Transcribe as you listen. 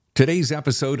Today's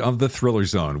episode of The Thriller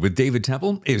Zone with David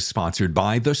Temple is sponsored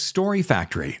by The Story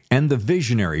Factory and the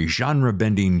visionary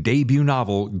genre-bending debut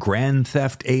novel Grand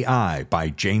Theft AI by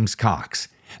James Cox.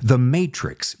 The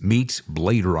Matrix meets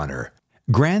Blade Runner.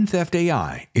 Grand Theft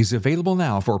AI is available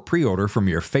now for pre-order from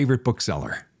your favorite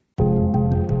bookseller.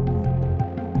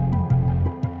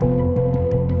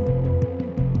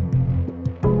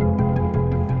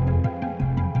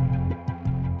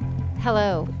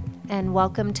 Hello, and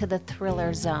welcome to The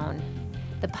Thriller Zone,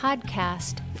 the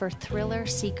podcast for thriller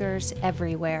seekers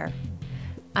everywhere.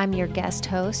 I'm your guest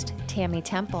host, Tammy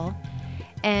Temple,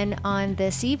 and on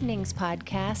this evening's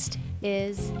podcast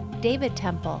is David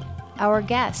Temple, our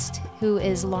guest, who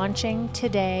is launching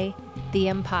today The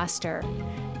Imposter,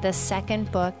 the second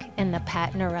book in the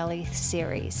Pat Norelli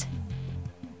series.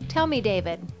 Tell me,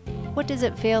 David, what does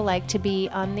it feel like to be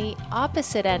on the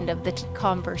opposite end of the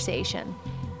conversation?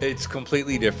 It's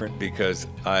completely different because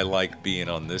I like being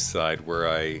on this side where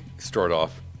I start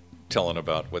off telling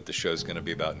about what the show's going to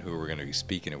be about and who we're going to be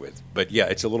speaking it with. But yeah,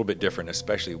 it's a little bit different,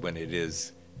 especially when it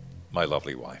is my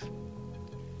lovely wife.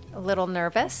 A little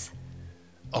nervous?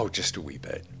 Oh, just a wee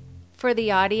bit. For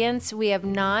the audience, we have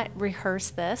not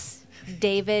rehearsed this.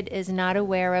 David is not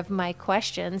aware of my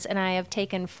questions, and I have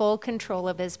taken full control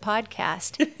of his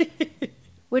podcast.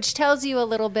 Which tells you a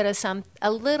little bit of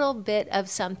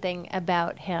something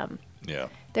about him. Yeah.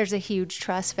 There's a huge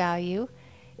trust value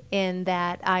in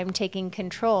that I'm taking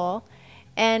control,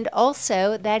 and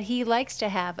also that he likes to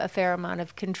have a fair amount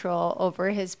of control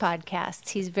over his podcasts.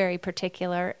 He's very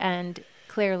particular and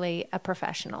clearly a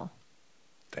professional.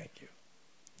 Thank you.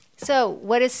 So,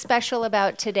 what is special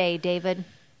about today, David?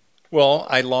 Well,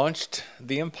 I launched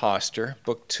The Imposter,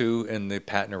 book 2 in the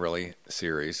Pat Norelli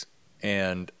series,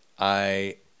 and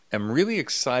I am really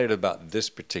excited about this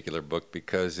particular book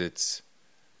because it's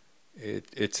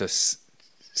a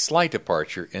slight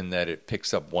departure in that it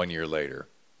picks up 1 year later.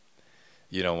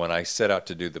 You know, when I set out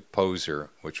to do The Poser,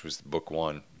 which was book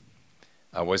 1,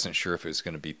 I wasn't sure if it was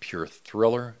going to be pure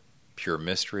thriller, pure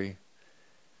mystery.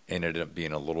 It ended up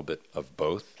being a little bit of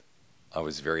both. I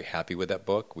was very happy with that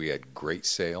book. We had great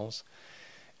sales.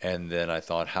 And then I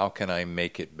thought, how can I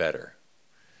make it better?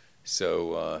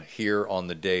 So here on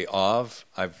the day of,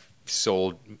 I've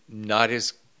sold not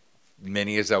as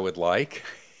many as I would like,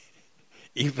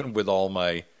 even with all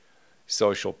my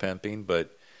social pimping,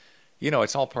 but, you know,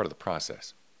 it's all part of the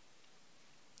process.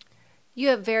 You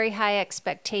have very high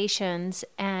expectations,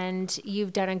 and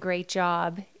you've done a great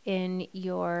job in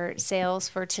your sales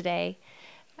for today.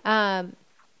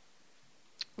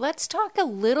 Let's talk a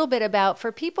little bit about,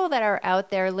 for people that are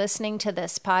out there listening to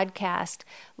this podcast,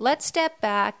 let's step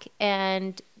back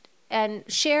and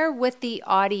share with the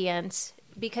audience,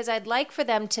 because I'd like for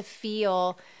them to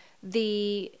feel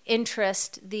the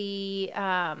interest, the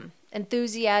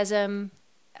enthusiasm,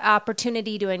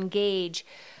 opportunity to engage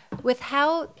with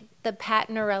how the Pat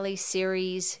Norelli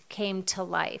series came to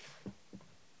life.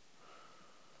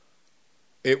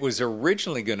 It was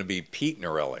originally going to be Pete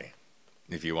Norelli,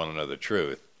 if you want to know the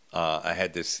truth. I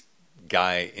had this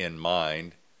guy in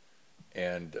mind,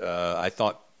 and I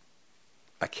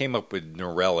came up with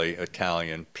Norelli,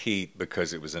 Italian, Pete,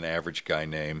 because it was an average guy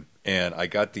name. And I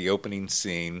got the opening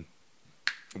scene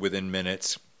within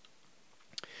minutes.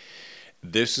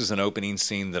 This is an opening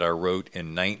scene that I wrote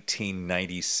in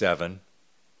 1997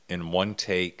 in one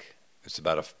take. It's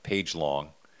about a page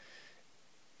long.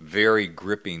 Very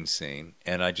gripping scene.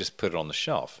 And I just put it on the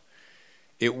shelf.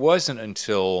 It wasn't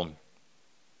until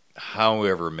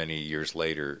however many years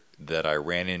later that I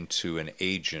ran into an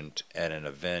agent at an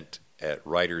event at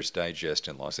Writer's Digest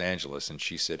in Los Angeles, and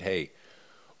she said, "Hey,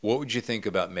 what would you think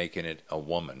about making it a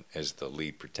woman as the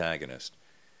lead protagonist?"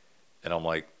 And I'm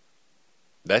like,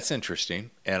 that's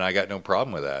interesting, and I got no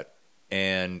problem with that.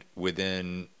 And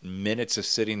within minutes of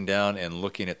sitting down and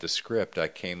looking at the script,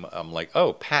 I'm like,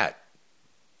 oh,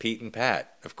 Pete and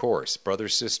Pat, of course, brother,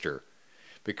 sister,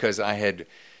 because I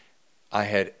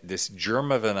had this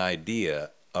germ of an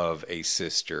idea of a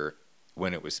sister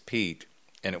when it was Pete,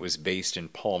 and it was based in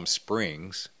Palm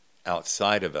Springs,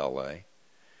 outside of L.A.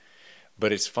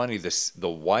 But it's funny, the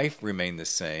wife remained the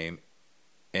same,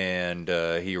 and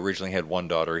he originally had one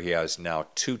daughter. He has now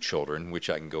 2 children, which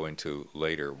I can go into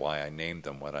later, why I named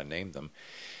them what I named them.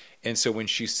 And so when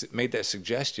she made that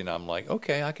suggestion, I'm like,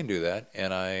 okay, I can do that.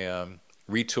 And I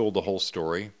retooled the whole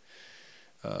story.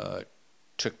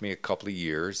 Took me a couple of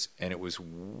years, and it was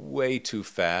way too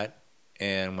fat.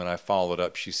 And when I followed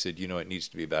up, she said, you know, it needs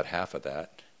to be about half of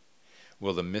that.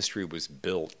 Well, the mystery was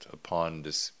built upon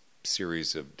this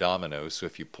series of dominoes. So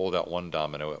if you pulled out one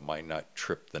domino, it might not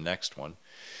trip the next one.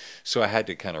 So I had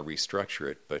to kind of restructure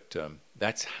it, but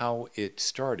that's how it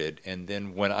started. And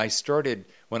then when I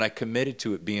committed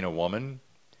to it being a woman,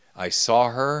 I saw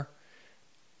her,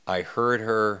 I heard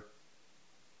her,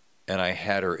 and I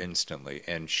had her instantly.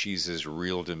 And she's as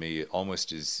real to me,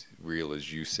 almost as real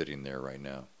as you sitting there right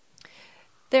now.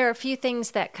 There are a few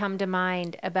things that come to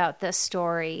mind about this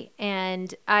story,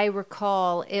 and I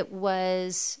recall it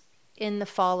was in the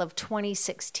fall of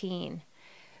 2016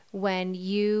 when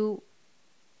you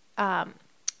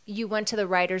went to the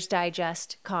Writer's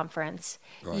Digest conference.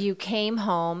 Right. You came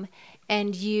home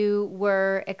and you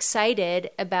were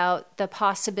excited about the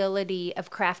possibility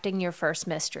of crafting your first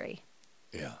mystery.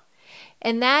 Yeah.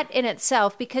 And that in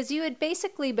itself, because you had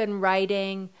basically been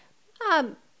writing,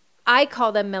 I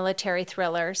call them military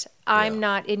thrillers. I'm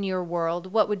not in your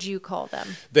world. What would you call them?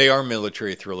 They are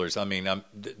military thrillers. I mean,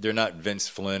 they're not Vince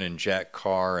Flynn and Jack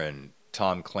Carr and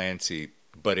Tom Clancy,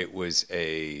 but it was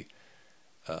a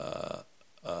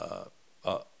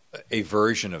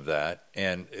version of that,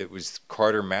 and it was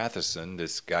Carter Matheson,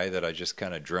 this guy that I just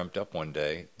kind of dreamt up one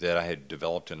day that I had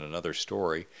developed in another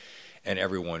story, and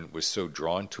everyone was so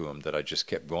drawn to him that I just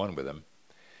kept going with him.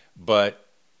 But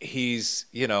he's,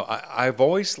 I've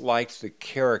always liked the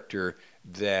character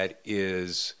that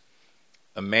is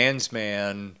a man's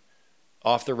man,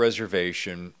 off the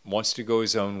reservation, wants to go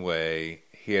his own way,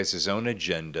 he has his own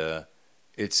agenda.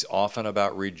 It's often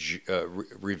about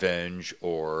revenge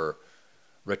or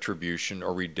retribution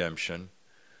or redemption,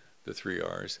 the 3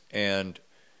 R's. And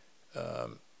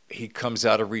he comes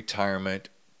out of retirement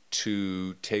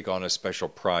to take on a special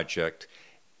project.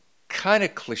 Kind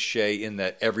of cliche in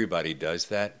that everybody does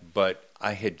that, but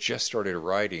I had just started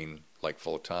writing like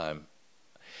full time,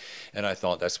 and I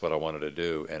thought that's what I wanted to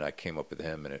do, and I came up with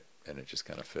him, and it just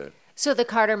kind of fit. So the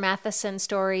Carter Matheson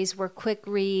stories were quick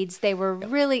reads. They were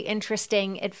really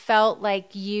interesting. It felt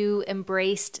like you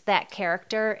embraced that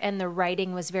character and the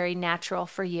writing was very natural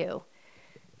for you.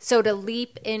 So to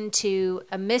leap into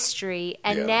a mystery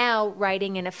and now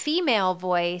writing in a female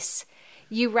voice,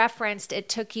 you referenced it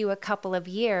took you a couple of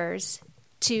years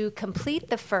to complete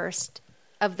the first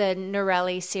of the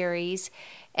Norelli series.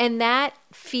 And that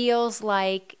feels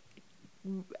like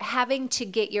having to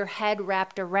get your head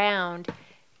wrapped around.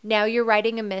 Now you're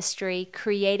writing a mystery,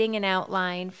 creating an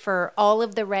outline for all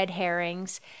of the red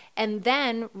herrings, and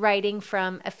then writing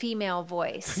from a female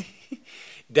voice.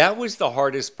 That was the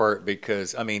hardest part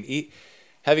because, I mean,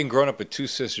 having grown up with 2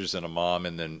 sisters and a mom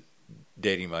and then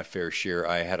dating my fair share,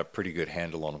 I had a pretty good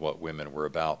handle on what women were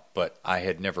about, but I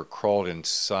had never crawled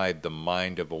inside the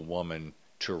mind of a woman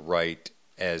to write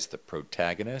as the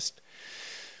protagonist.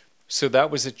 So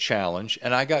that was a challenge,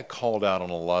 and I got called out on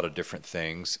a lot of different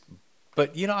things.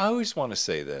 But, I always want to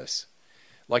say this.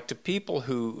 Like to people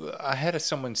who, I had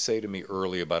someone say to me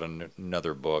early about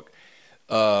another book,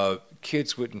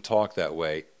 kids wouldn't talk that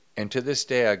way. And to this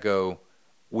day I go,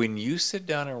 when you sit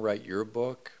down and write your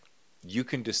book, you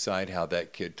can decide how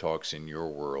that kid talks in your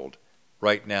world.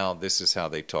 Right now, this is how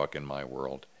they talk in my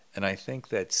world. And I think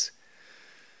that's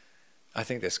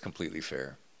completely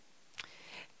fair.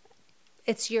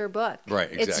 It's your book.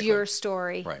 Right, exactly. It's your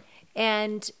story. Right.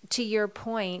 And to your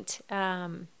point,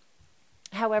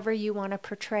 however you want to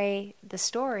portray the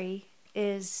story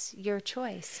is your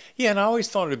choice. Yeah, and I always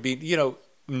thought it would be,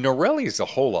 Norelli is a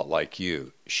whole lot like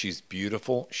you. She's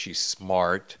beautiful. She's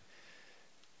smart.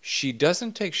 She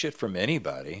doesn't take shit from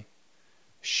anybody.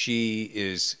 She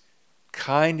is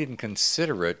kind and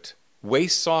considerate, way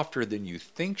softer than you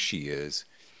think she is.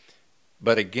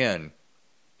 But again,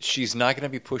 she's not going to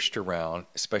be pushed around,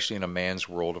 especially in a man's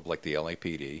world of like the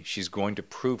LAPD. She's going to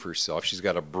prove herself. She's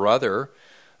got a brother,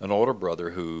 an older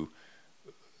brother who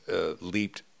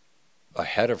leaped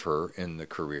ahead of her in the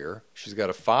career. She's got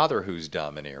a father who's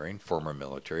domineering, former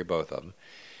military, both of them.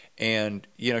 And,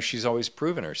 she's always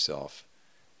proven herself.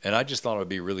 And I just thought it would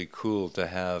be really cool to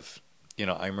have,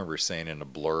 I remember saying in a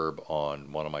blurb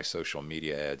on one of my social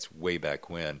media ads way back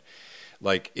when,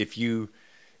 like if you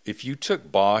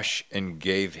took Bosch and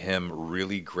gave him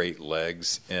really great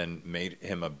legs and made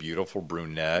him a beautiful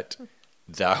brunette,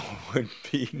 that would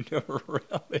be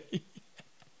Norelli.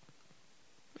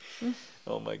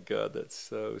 Oh my God, that's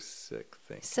so sick.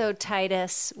 So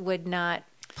Titus would not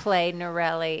play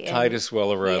Norelli. Titus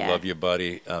Welliver, I love you,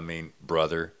 buddy. I mean,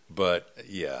 brother. But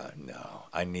yeah, no,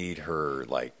 I need her.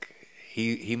 Like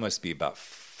he must be about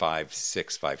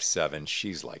 5'6", 5'7".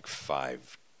 She's like 5'10",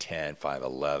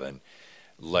 5'11".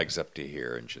 Legs up to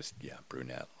here and just,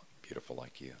 brunette, beautiful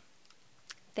like you.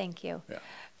 Thank you. Yeah.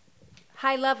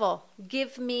 High level,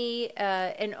 give me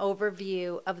an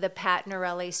overview of the Pat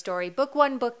Norelli story. Book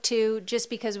 1, Book 2, just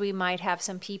because we might have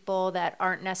some people that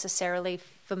aren't necessarily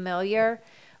familiar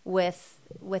with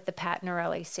the Pat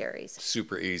Norelli series?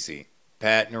 Super easy.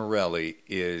 Pat Norelli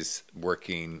is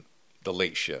working the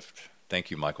late shift. Thank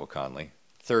you, Michael Connelly.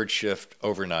 Third shift,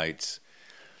 overnights.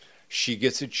 She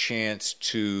gets a chance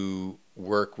to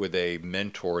work with a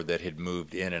mentor that had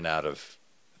moved in and out of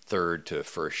third to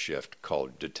first shift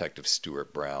called Detective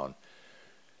Stuart Brown.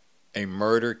 A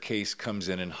murder case comes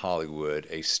in Hollywood.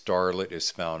 A starlet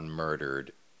is found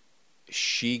murdered.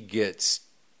 She gets,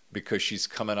 because she's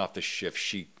coming off the shift,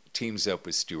 she teams up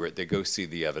with Stuart. They go see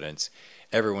the evidence.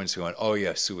 Everyone's going, oh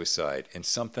yeah, suicide. And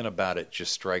something about it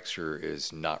just strikes her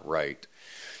as not right.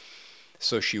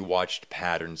 So she watched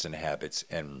patterns and habits,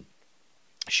 and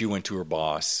she went to her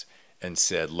boss and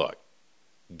said, look,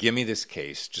 give me this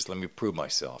case. Just let me prove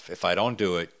myself. If I don't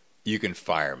do it, you can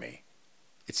fire me.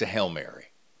 It's a Hail Mary.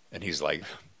 And he's like,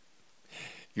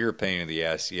 you're a pain in the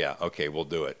ass. Yeah, okay, we'll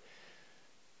do it.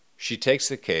 She takes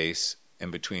the case,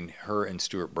 and between her and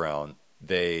Stuart Brown,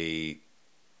 they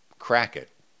crack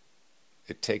it.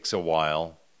 It takes a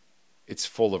while. It's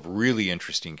full of really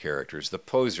interesting characters. The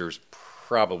Poser's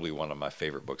probably one of my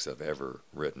favorite books I've ever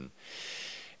written.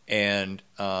 And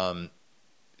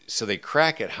so they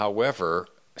crack it. However,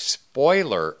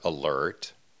 spoiler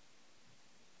alert,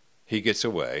 he gets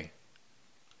away.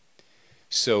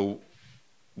 So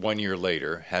 1 year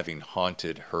later, having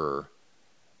haunted her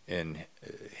in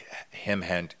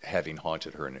having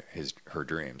haunted her in her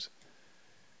dreams,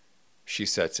 she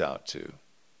sets out to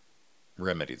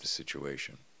remedy the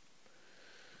situation.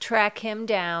 Track him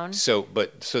down. So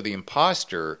the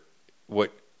imposter,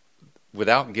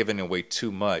 without giving away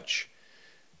too much,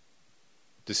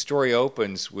 the story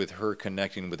opens with her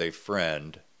connecting with a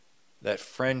friend. That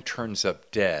friend turns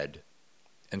up dead,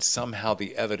 and somehow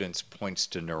the evidence points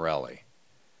to Norelli.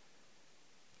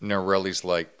 Norelli's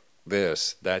like,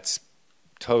 that's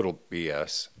total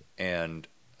BS, and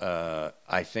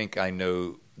I think I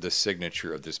know the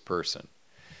signature of this person.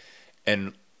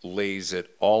 And lays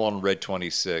it all on Red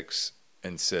 26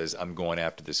 and says, I'm going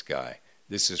after this guy.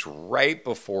 This is right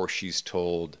before she's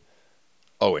told,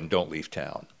 oh, and don't leave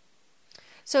town.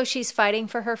 So she's fighting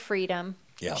for her freedom.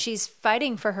 Yeah. She's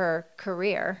fighting for her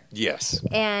career. Yes.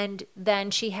 And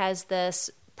then she has this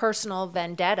personal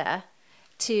vendetta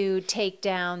to take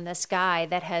down this guy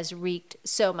that has wreaked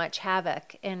so much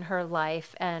havoc in her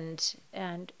life and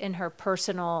in her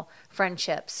personal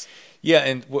friendships. Yeah,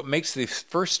 and what makes the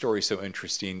first story so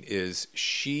interesting is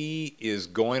she is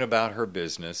going about her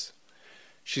business.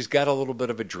 She's got a little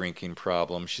bit of a drinking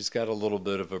problem. She's got a little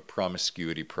bit of a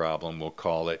promiscuity problem, we'll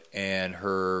call it. And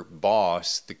her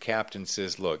boss, the captain,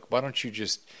 says, look, why don't you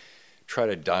just try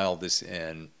to dial this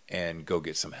in and go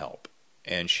get some help?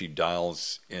 And she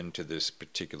dials into this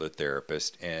particular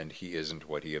therapist, and he isn't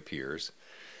what he appears.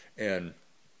 And,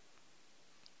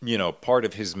 part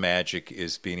of his magic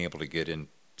is being able to get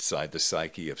inside the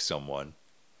psyche of someone.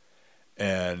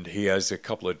 And he has a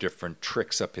couple of different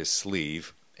tricks up his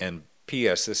sleeve. And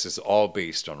P.S., this is all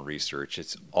based on research.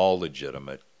 It's all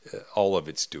legitimate. All of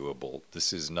it's doable.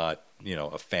 This is not,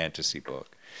 a fantasy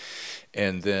book.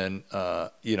 And then,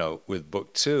 with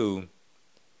book 2,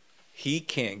 he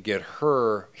can't get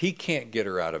her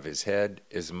out of his head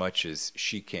as much as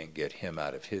she can't get him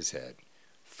out of his head,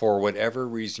 for whatever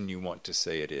reason you want to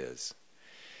say it is.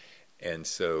 And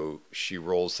so she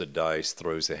rolls the dice,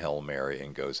 throws a Hail Mary,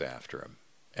 and goes after him.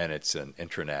 And it's an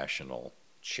international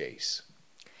chase.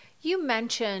 You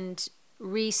mentioned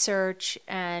research,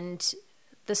 and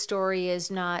the story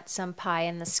is not some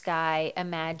pie-in-the-sky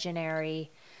imaginary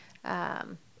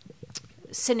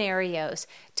scenarios.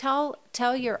 Tell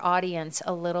your audience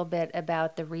a little bit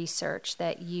about the research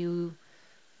that you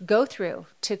go through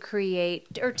to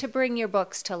create or to bring your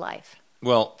books to life.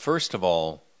 Well, first of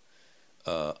all,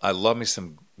 I love me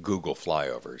some Google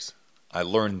flyovers. I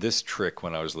learned this trick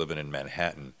when I was living in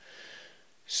Manhattan.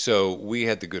 So we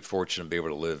had the good fortune to be able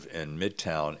to live in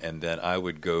Midtown, and then I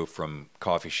would go from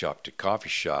coffee shop to coffee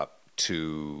shop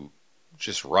to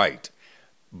just write.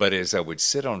 But as I would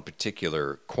sit on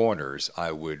particular corners,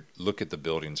 I would look at the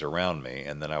buildings around me,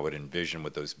 and then I would envision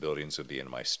what those buildings would be in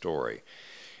my story.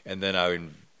 And then I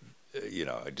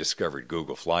discovered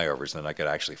Google flyovers, and I could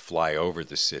actually fly over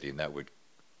the city, and that would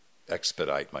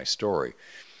expedite my story.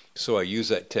 So I use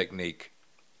that technique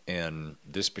in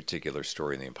this particular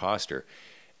story, The Imposter.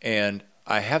 And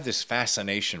I have this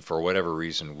fascination, for whatever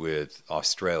reason, with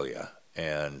Australia,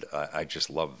 and I just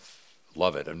love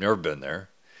it. I've never been there.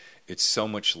 It's so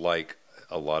much like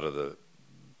a lot of the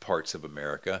parts of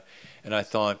America. And I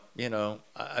thought,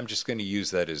 I'm just going to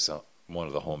use that as one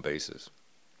of the home bases.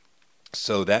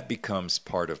 So that becomes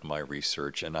part of my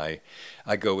research. And I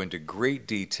go into great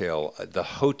detail, the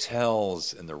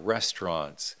hotels and the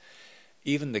restaurants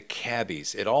even the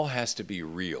cabbies, it all has to be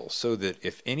real, so that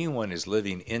if anyone is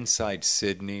living inside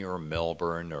Sydney or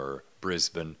Melbourne or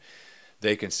Brisbane,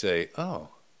 they can say, oh,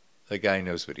 the guy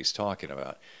knows what he's talking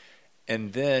about.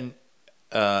 And then,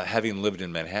 having lived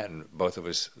in Manhattan, both of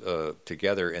us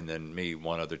together, and then me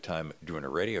one other time doing a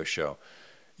radio show,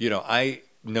 I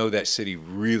know that city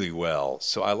really well.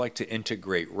 So I like to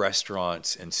integrate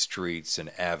restaurants and streets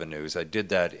and avenues. I did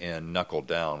that in Knuckle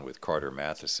Down with Carter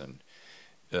Matheson,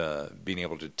 being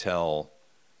able to tell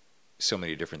so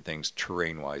many different things,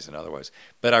 terrain-wise and otherwise.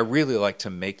 But I really like to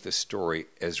make the story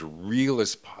as real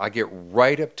as I get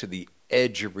right up to the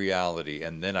edge of reality,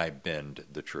 and then I bend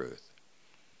the truth.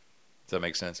 Does that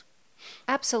make sense?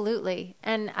 Absolutely.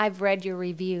 And I've read your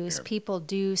reviews. Yeah. People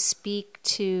do speak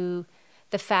to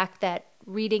the fact that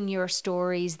reading your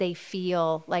stories, they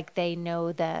feel like they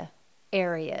know the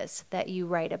areas that you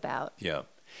write about. Yeah.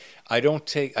 I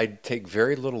take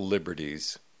very little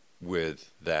liberties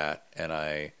with that, and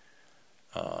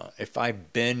if I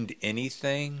bend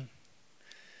anything,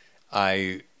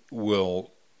 I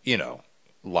will,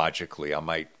 logically, I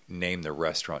might name the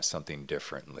restaurant something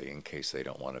differently in case they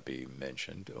don't want to be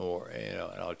mentioned, or and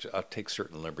I'll take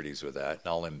certain liberties with that, and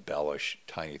I'll embellish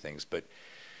tiny things, but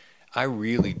I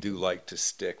really do like to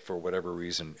stick, for whatever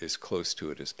reason, as close to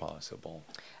it as possible.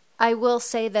 I will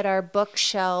say that our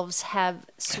bookshelves have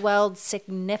swelled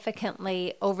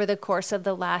significantly over the course of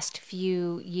the last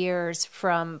few years,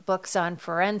 from books on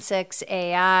forensics,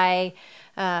 AI,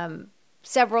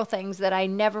 several things that I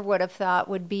never would have thought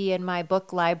would be in my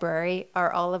book library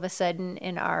are all of a sudden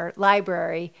in our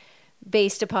library,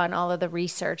 based upon all of the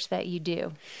research that you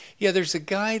do. Yeah, there's a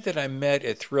guy that I met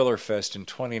at Thriller Fest in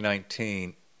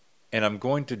 2019, and I'm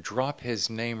going to drop his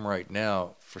name right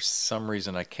now. For some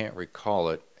reason, I can't recall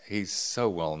it. He's so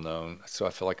well known, so I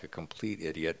feel like a complete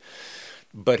idiot.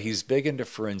 But he's big into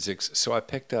forensics, so I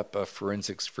picked up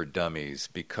Forensics for Dummies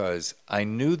because I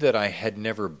knew that I had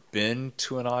never been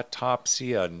to an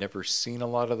autopsy. I'd never seen a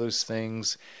lot of those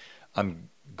things. I'm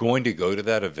going to go to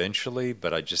that eventually,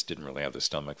 but I just didn't really have the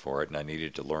stomach for it, and I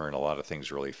needed to learn a lot of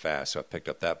things really fast, so I picked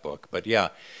up that book. But yeah,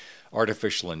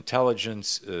 artificial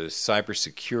intelligence,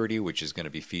 cybersecurity, which is going to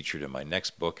be featured in my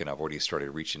next book, and I've already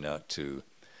started reaching out to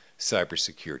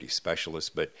cybersecurity specialists.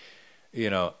 But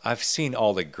I've seen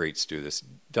all the greats do this.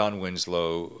 Don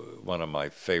Winslow, one of my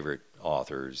favorite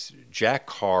authors. Jack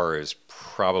Carr is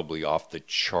probably off the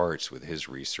charts with his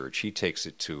research. He takes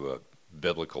it to a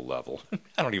biblical level.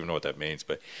 I don't even know what that means,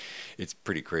 but it's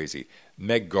pretty crazy.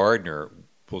 Meg Gardner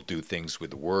will do things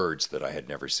with words that I had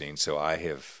never seen, so I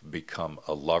have become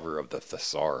a lover of the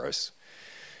thesaurus.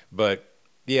 But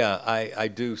yeah, I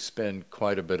do spend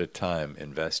quite a bit of time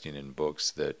investing in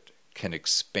books that can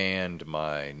expand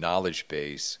my knowledge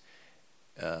base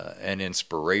and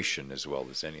inspiration as well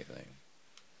as anything.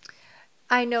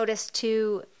 I noticed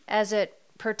too, as it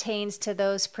pertains to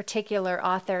those particular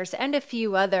authors and a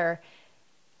few other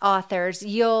authors,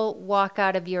 you'll walk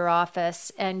out of your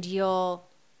office and you'll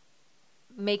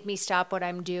make me stop what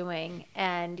I'm doing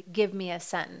and give me a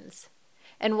sentence.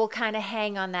 And we'll kind of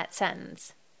hang on that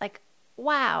sentence. Like,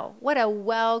 wow, what a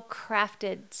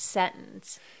well-crafted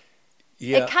sentence.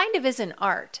 Yeah. It kind of is an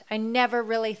art. I never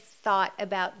really thought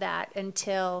about that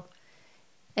until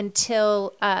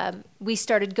we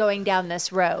started going down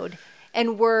this road.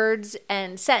 And words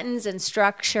and sentence and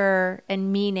structure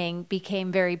and meaning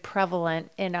became very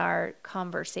prevalent in our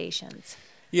conversations.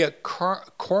 Yeah,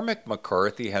 Cormac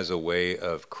McCarthy has a way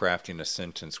of crafting a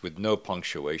sentence with no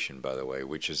punctuation, by the way,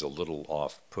 which is a little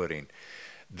off-putting,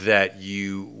 that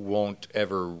you won't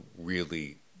ever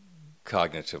really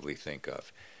cognitively think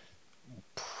of.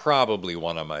 Probably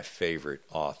one of my favorite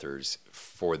authors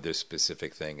for this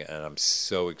specific thing, and I'm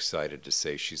so excited to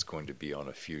say she's going to be on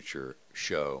a future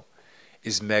show,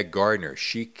 is Meg Gardner.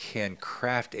 She can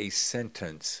craft a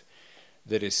sentence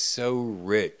that is so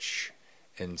rich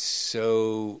and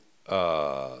so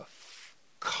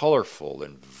colorful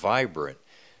and vibrant,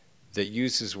 that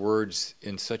uses words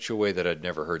in such a way that I'd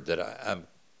never heard, that I'm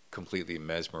completely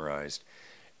mesmerized.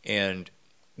 And,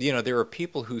 there are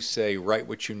people who say, write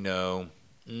what you know.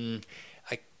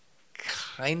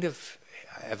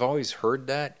 I've always heard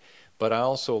that, but I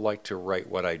also like to write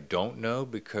what I don't know,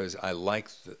 because I like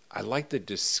the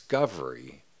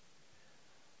discovery.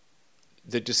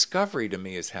 The discovery to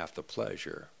me is half the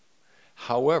pleasure.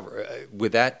 However,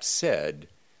 with that said,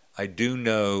 I do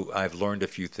know I've learned a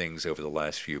few things over the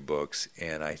last few books,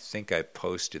 and I think I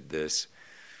posted this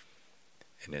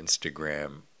in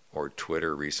Instagram or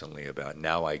Twitter recently about,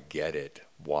 now I get it,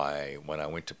 why when I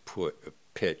went to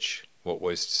pitch what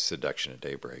was Seduction at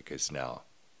Daybreak, is now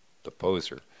The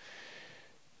Poser,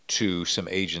 to some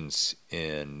agents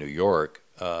in New York,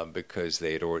 because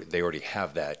they already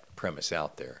have that premise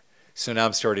out there. So now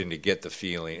I'm starting to get the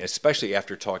feeling, especially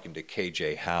after talking to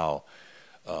KJ Howe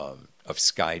of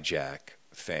Skyjack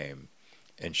fame,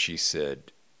 and she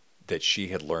said that she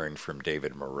had learned from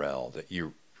David Morrell that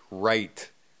you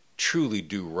truly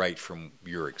do write from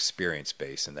your experience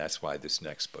base, and that's why this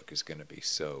next book is going to be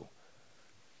so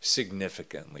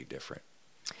significantly different.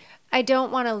 I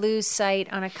don't want to lose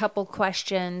sight on a couple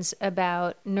questions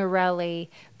about Norelli,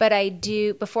 but I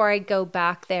do, before I go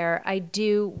back there, I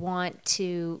do want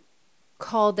to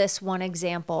call this one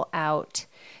example out,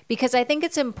 because I think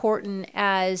it's important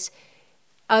as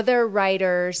other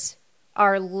writers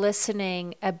are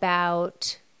listening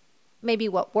about maybe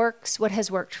what works, what has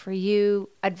worked for you,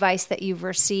 advice that you've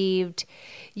received.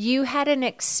 You had an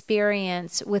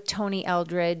experience with Tony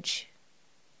Eldridge,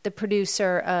 the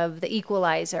producer of the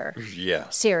Equalizer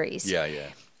series. Yeah.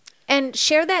 And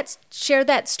share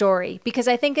that story, because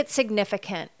I think it's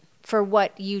significant for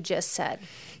what you just said.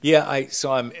 Yeah,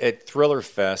 so I'm at Thriller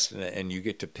Fest, and you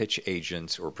get to pitch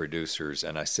agents or producers,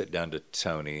 and I sit down to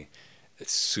Tony, a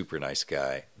super nice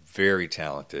guy, very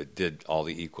talented, did all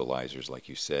the Equalizers, like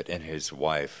you said, and his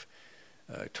wife,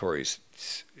 Tori's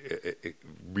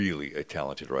really a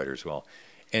talented writer as well.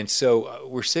 And so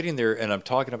we're sitting there, and I'm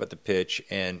talking about the pitch,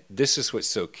 and this is what's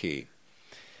so key.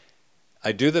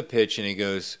 I do the pitch, and he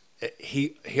goes,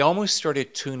 he almost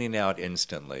started tuning out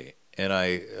instantly,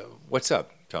 and what's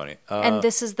up, Tony? And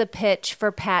this is the pitch for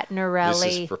Pat Norelli.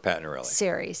 This is for Pat Norelli.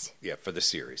 Series. Yeah, for the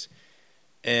series.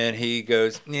 And he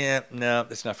goes, yeah, no,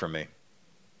 that's not for me.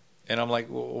 And I'm like,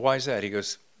 well, why is that? He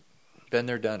goes, been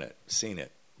there, done it, seen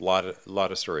it. A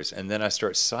lot of stories. And then I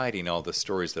start citing all the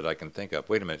stories that I can think of.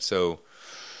 Wait a minute, so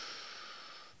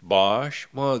Bosch?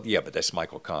 Well, yeah, but that's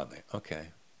Michael Connelly. Okay.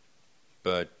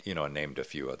 But, I named a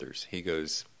few others. He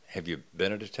goes, have you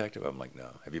been a detective? I'm like,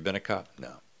 no. Have you been a cop?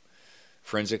 No.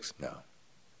 Forensics? No.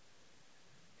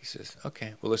 He says,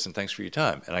 okay, well, listen, thanks for your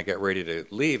time. And I got ready to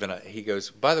leave, and he goes,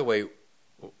 by the way,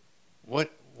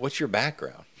 what's your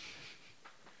background?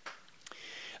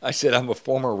 I said, I'm a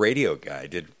former radio guy. I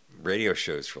did radio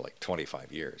shows for like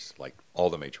 25 years, like all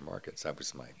the major markets. That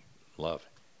was my love.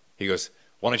 He goes,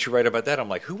 why don't you write about that? I'm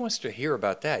like, who wants to hear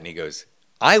about that? And he goes,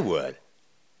 I would.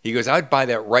 He goes, I'd buy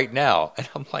that right now. And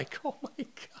I'm like, oh my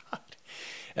God.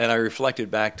 And I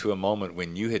reflected back to a moment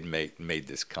when you had made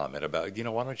this comment about,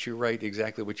 why don't you write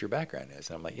exactly what your background is?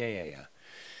 And I'm like, yeah.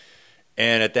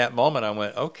 And at that moment, I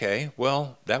went, okay,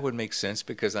 well, that would make sense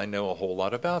because I know a whole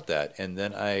lot about that. And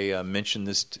then I mentioned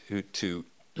this to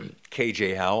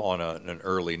KJ Howe on an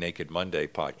early Naked Monday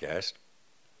podcast.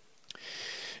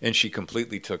 And she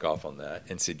completely took off on that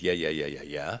and said,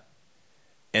 yeah.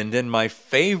 And then my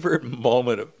favorite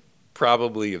moment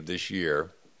probably of this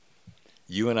year,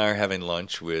 you and I are having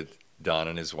lunch with Don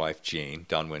and his wife, Jean,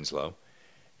 Don Winslow,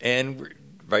 and we're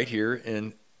right here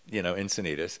in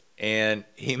Encinitas, and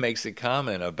he makes a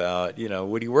comment about,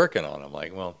 what are you working on? I'm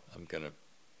like, well, I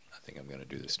think I'm going to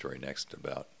do this story next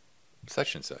about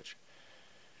such and such.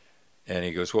 And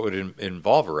he goes, what would it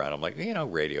involve around? I'm like,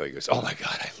 radio. He goes, oh my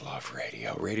God, I love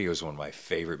radio. Radio is one of my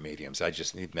favorite mediums. I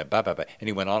just need that, blah. And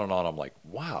he went on and on. I'm like,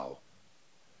 wow.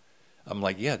 I'm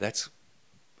like, yeah,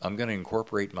 I'm going to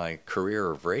incorporate my career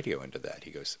of radio into that.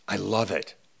 He goes, I love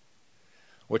it.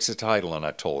 What's the title? And I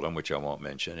told him, which I won't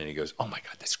mention. And he goes, oh my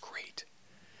God, that's great.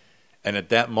 And at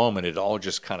that moment, it all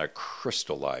just kind of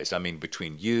crystallized. I mean,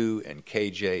 between you and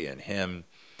KJ and him.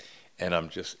 And I'm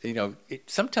just,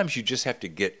 sometimes you just have to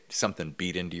get something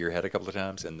beat into your head a couple of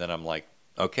times. And then I'm like,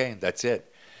 okay, that's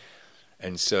it.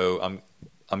 And so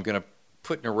I'm going to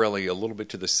put Norelli a little bit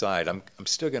to the side. I'm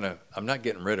not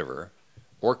getting rid of her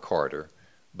or Carter.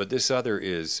 But this other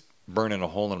is burning a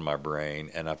hole in my brain,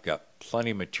 and I've got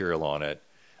plenty of material on it.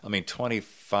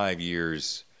 25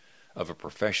 years of a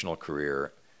professional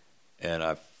career, and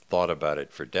I've thought about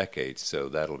it for decades, so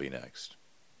that'll be next.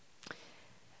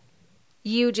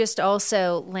 You just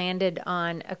also landed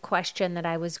on a question that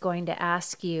I was going to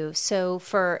ask you. So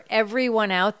for everyone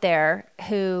out there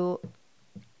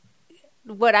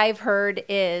what I've heard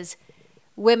is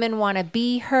women want to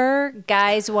be her,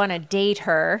 guys want to date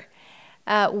her.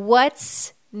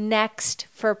 What's next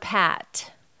for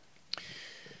Pat?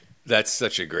 That's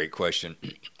such a great question.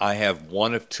 I have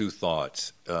one of two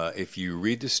thoughts. If you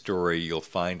read the story, you'll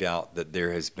find out that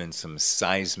there has been some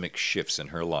seismic shifts in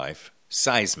her life.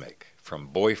 Seismic, from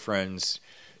boyfriends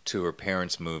to her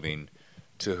parents moving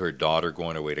to her daughter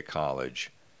going away to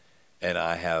college. And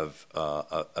I have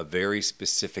a very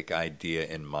specific idea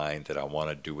in mind that I want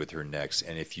to do with her next.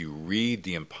 And if you read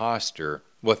The Imposter,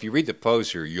 if you read The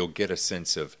Poser, you'll get a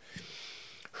sense of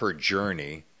her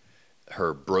journey,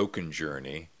 her broken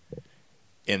journey,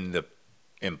 in the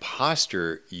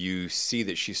imposter, you see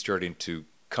that she's starting to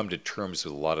come to terms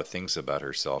with a lot of things about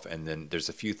herself, and then there's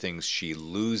a few things she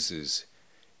loses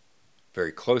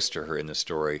very close to her in the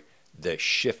story that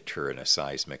shift her in a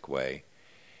seismic way.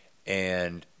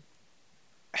 And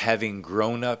having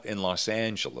grown up in Los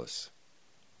Angeles,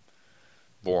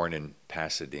 born in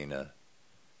Pasadena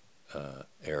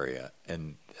area,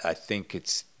 and I think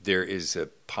there is a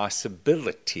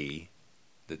possibility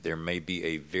that there may be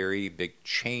a very big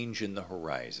change in the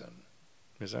horizon.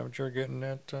 Is that what you're getting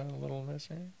at, little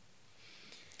Missy?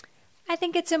 I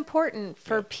think it's important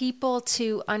for people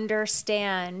to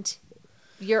understand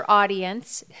your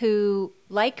audience who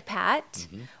like Pat,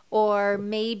 or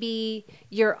maybe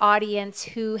your audience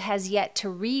who has yet to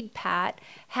read Pat,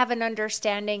 have an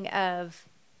understanding of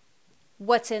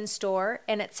what's in store.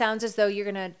 And it sounds as though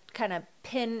you're going to kind of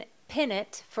pin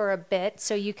it for a bit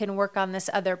so you can work on this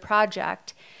other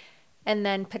project and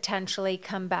then potentially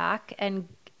come back and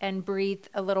breathe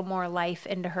a little more life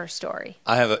into her story.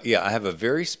 I have a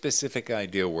very specific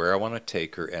idea where I want to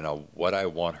take her and what I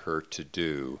want her to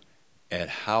do and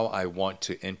how I want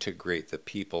to integrate the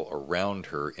people around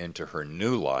her into her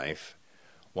new life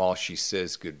while she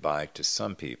says goodbye to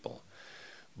some people.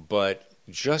 But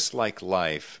just like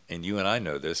life, and you and I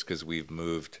know this because we've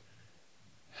moved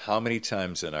how many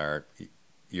times in our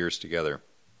years together,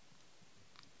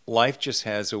 life just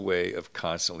has a way of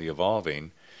constantly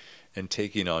evolving and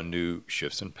taking on new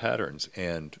shifts and patterns,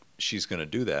 and she's going to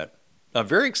do that. I'm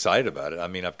very excited about it. I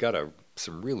mean, I've got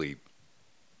some really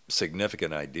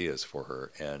significant ideas for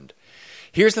her. And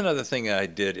here's another thing I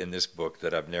did in this book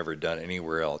that I've never done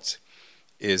anywhere else,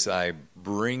 is I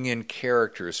bring in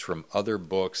characters from other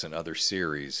books and other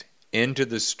series into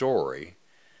the story.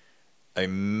 A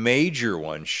major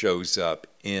one shows up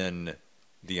in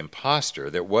The Imposter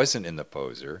that wasn't in The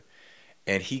Poser,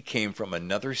 and he came from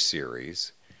another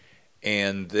series.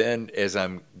 And then as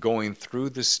I'm going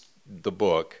through the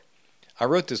book, I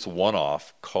wrote this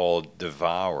one-off called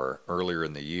Devour earlier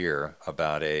in the year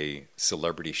about a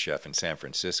celebrity chef in San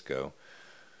Francisco.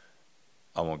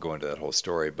 I won't go into that whole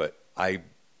story, but I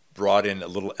brought in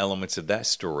little elements of that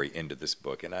story into this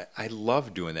book. And I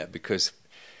love doing that because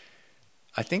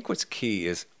I think what's key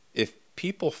is if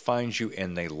people find you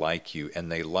and they like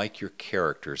your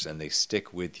characters and they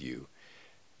stick with you.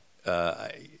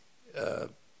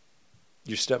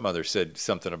 Your stepmother said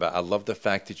something about, I love the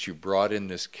fact that you brought in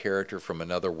this character from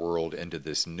another world into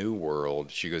this new world.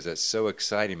 She goes, that's so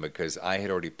exciting because I had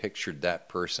already pictured that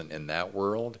person in that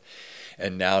world.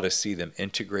 And now to see them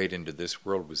integrate into this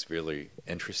world was really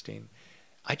interesting.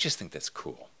 I just think that's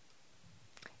cool.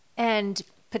 And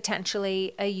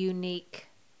potentially a unique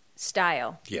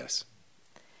style. Yes.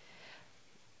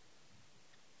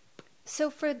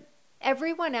 So for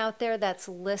everyone out there that's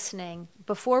listening,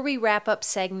 before we wrap up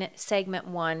segment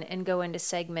 1 and go into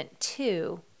segment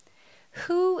 2,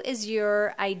 who is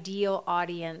your ideal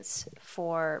audience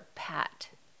for Pat?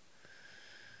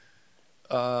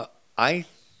 I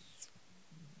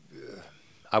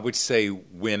would say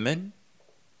women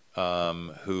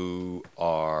who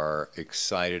are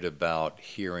excited about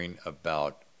hearing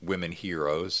about women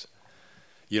heroes.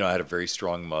 You know, I had a very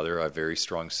strong mother. I have very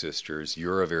strong sisters.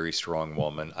 You're a very strong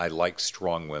woman. I like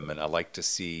strong women. I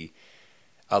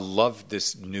love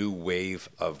this new wave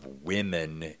of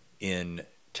women in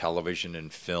television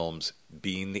and films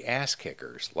being the ass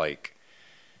kickers, like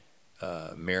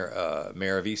Mayor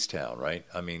of Easttown, right?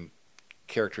 I mean,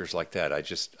 characters like that. I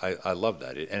love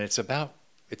that. And it's about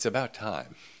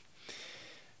time.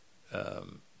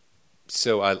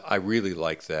 So I really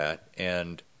like that.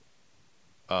 And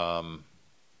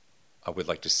I would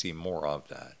like to see more of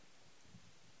that.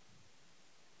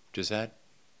 Does that?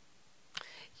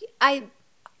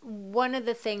 One of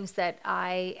the things that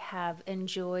I have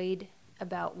enjoyed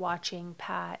about watching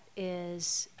Pat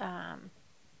is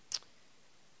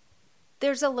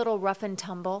there's a little rough and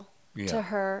tumble to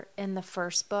her in the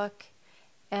first book,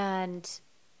 and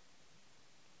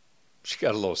she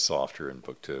got a little softer in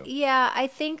book 2. Yeah, I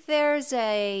think it's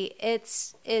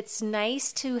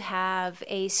nice to have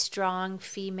a strong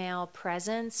female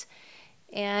presence.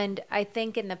 And I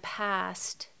think in the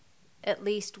past, at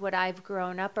least what I've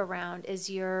grown up around, is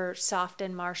you're soft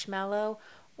and marshmallow,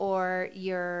 or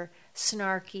you're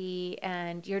snarky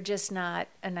and you're just not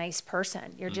a nice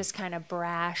person. You're just kind of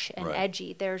brash and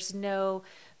edgy. There's no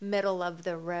middle of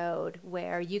the road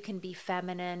where you can be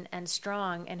feminine and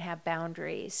strong and have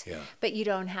boundaries, but you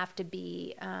don't have to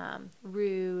be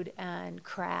rude and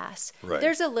crass. Right.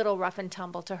 There's a little rough and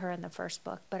tumble to her in the first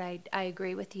book, but I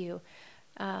agree with you.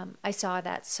 I saw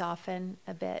that soften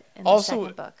a bit in the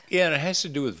second book. Yeah, and it has to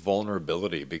do with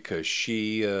vulnerability because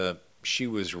she she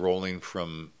was rolling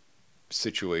from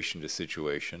situation to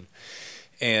situation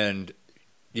and,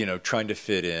 trying to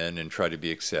fit in and try to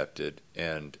be accepted.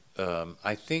 And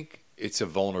I think it's a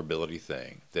vulnerability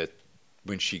thing that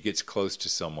when she gets close to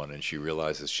someone and she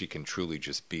realizes she can truly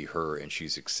just be her and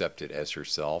she's accepted as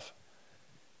herself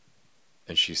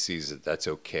and she sees that that's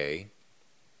okay,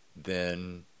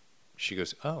 then she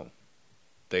goes, oh,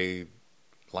 they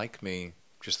like me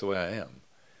just the way I am.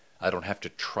 I don't have to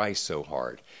try so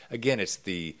hard. Again, it's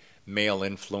the male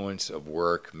influence of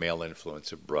work, male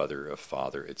influence of brother, of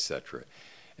father, etc.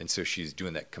 And so she's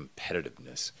doing that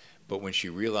competitiveness. But when she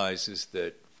realizes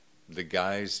that the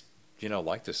guys,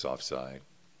 like the soft side,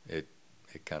 it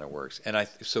kind of works. And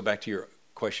so back to your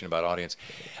question about audience,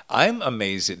 I'm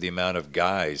amazed at the amount of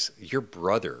guys. Your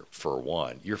brother, for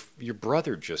one, your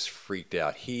brother just freaked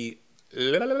out. He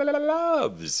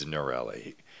loves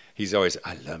Norelli. He's always,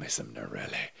 I love me some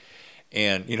Norelli.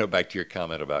 And, back to your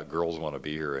comment about girls want to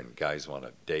be her and guys want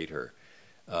to date her.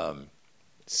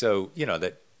 So,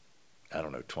 that, I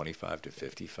don't know, 25 to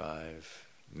 55,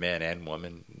 men and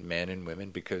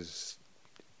women, because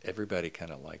everybody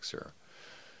kind of likes her.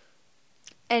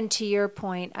 And to your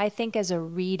point, I think as a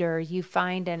reader, you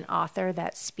find an author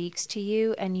that speaks to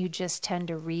you and you just tend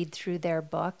to read through their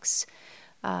books,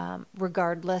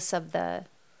 regardless of the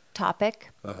topic.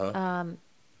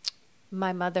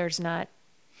 My mother's not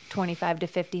 25 to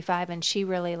 55 and she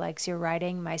really likes your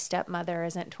writing. My stepmother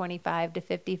isn't 25 to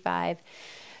 55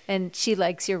 and she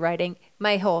likes your writing.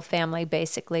 My whole family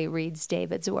basically reads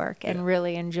David's work and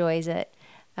really enjoys it.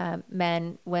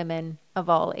 Men, women of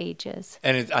all ages.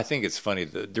 And I think it's funny,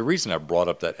 the reason I brought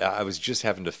up that, I was just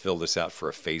having to fill this out for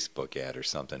a Facebook ad or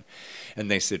something,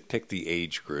 and they said pick the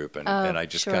age group, and I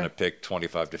just kind of picked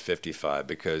 25 to 55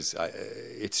 because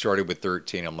it started with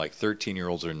 13. I'm like,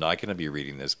 13-year-olds are not going to be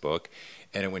reading this book,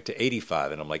 and it went to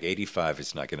 85, and I'm like, 85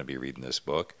 is not going to be reading this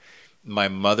book. My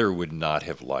mother would not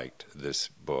have liked this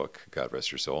book, God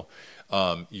rest her soul.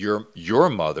 Your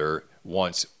mother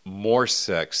wants more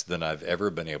sex than I've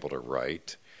ever been able to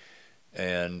write.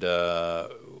 And I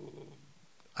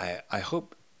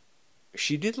hope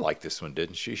she did like this one,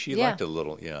 didn't she? She liked a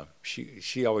little,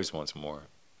 She always wants more.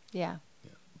 Yeah.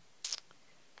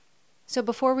 So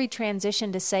before we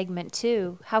transition to segment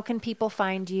 2, how can people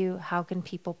find you? How can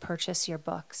people purchase your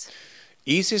books?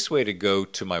 Easiest way to go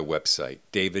to my website,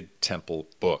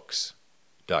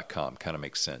 davidtemplebooks.com. Kind of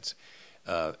makes sense.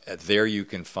 There you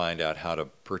can find out how to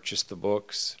purchase the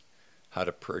books, how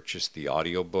to purchase the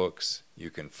audiobooks. You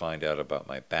can find out about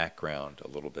my background a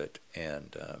little bit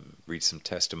and read some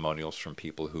testimonials from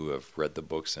people who have read the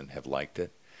books and have liked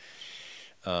it.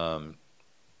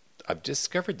 I've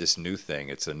discovered this new thing.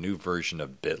 It's a new version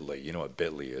of Bitly. You know what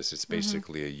Bitly is? It's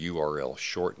basically a URL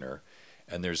shortener.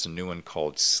 And there's a new one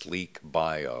called Sleek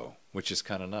Bio, which is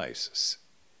kind of nice.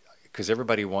 Because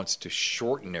everybody wants to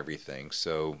shorten everything.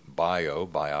 So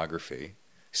biography,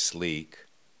 sleek,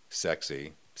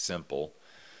 sexy, simple.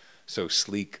 So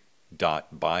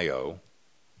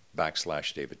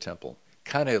sleek.bio/David Temple.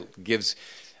 Kind of gives,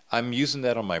 I'm using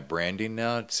that on my branding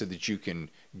now so that you can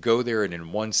go there and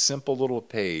in one simple little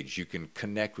page, you can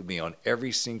connect with me on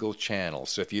every single channel.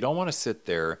 So if you don't want to sit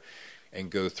there and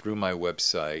go through my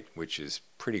website, which is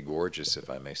pretty gorgeous, if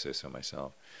I may say so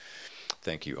myself.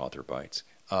 Thank you, Author Bites.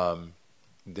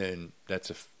 Then that's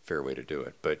a fair way to do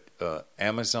it. But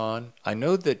Amazon, I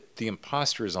know that The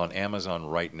Imposter is on Amazon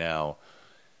right now.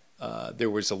 There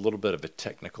was a little bit of a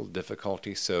technical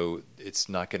difficulty, so it's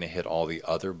not going to hit all the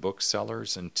other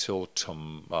booksellers until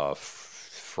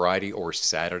Friday or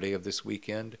Saturday of this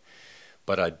weekend.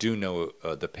 But I do know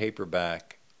the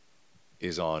paperback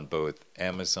is on both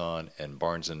Amazon and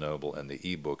Barnes & Noble, and the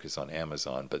ebook is on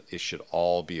Amazon, but it should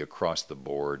all be across the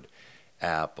board.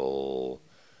 Apple,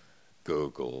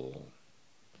 Google,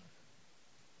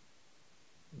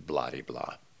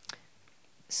 blah-de-blah.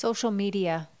 Social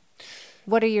media.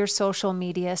 What are your social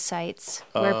media sites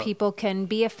where people can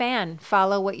be a fan,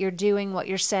 follow what you're doing, what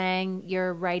you're saying,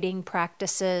 your writing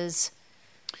practices,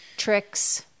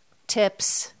 tricks,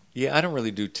 tips? Yeah, I don't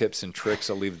really do tips and tricks.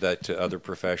 I'll leave that to other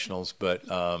professionals. But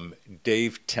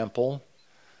Dave Temple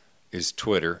is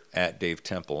Twitter, @Dave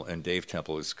Temple. And Dave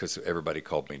Temple is because everybody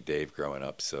called me Dave growing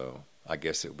up. So I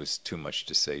guess it was too much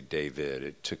to say David.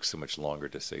 It took so much longer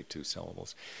to say 2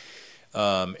 syllables.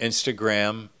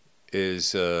 Instagram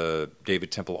is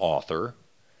David Temple Author.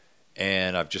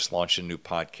 And I've just launched a new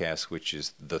podcast, which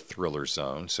is The Thriller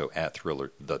Zone. So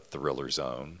The Thriller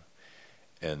Zone.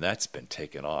 And that's been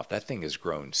taken off. That thing has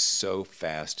grown so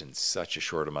fast in such a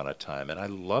short amount of time. And I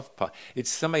love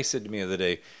somebody said to me the other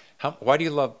day, why do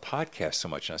you love podcasts so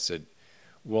much? And I said,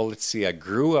 well, let's see. I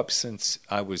grew up since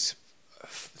I was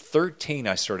 13,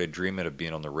 I started dreaming of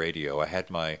being on the radio. I had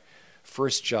my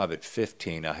first job at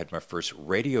 15. I had my first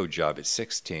radio job at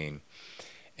 16.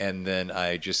 And then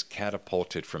I just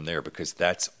catapulted from there because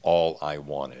that's all I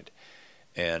wanted.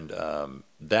 And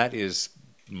that is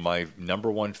my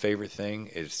number one favorite thing.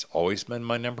 It's always been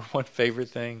my number one favorite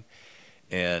thing.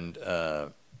 And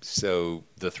so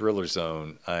the Thriller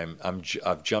Zone,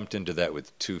 I've jumped into that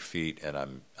with 2 feet, and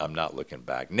I'm not looking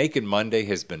back. Naked Monday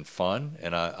has been fun,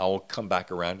 and I'll come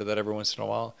back around to that every once in a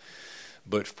while.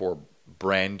 But for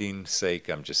branding sake,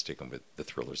 I'm just sticking with the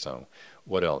Thriller Zone.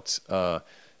 What else?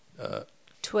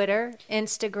 Twitter,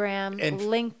 Instagram, and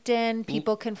LinkedIn.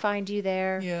 People can find you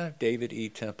there. Yeah, David E.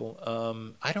 Temple.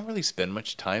 I don't really spend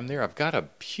much time there. I've got a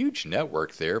huge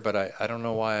network there, but I don't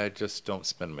know why I just don't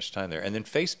spend much time there. And then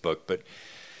Facebook, but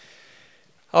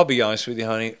I'll be honest with you,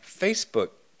 honey, Facebook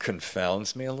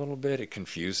confounds me a little bit. It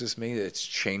confuses me. It's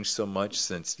changed so much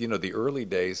since, the early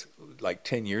days, like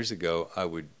 10 years ago, I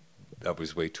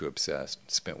was way too obsessed,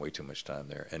 spent way too much time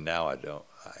there. And now I don't.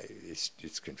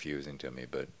 It's confusing to me,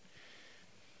 but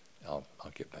I'll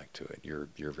get back to it. You're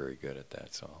very good at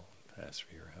that, so I'll ask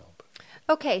for your help.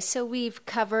 Okay, so we've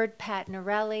covered Pat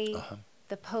Norelli,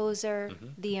 The Poser,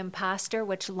 The Imposter,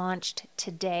 which launched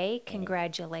today.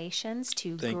 Congratulations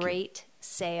to great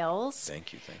sales.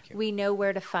 Thank you. We know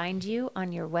where to find you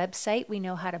on your website. We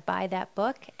know how to buy that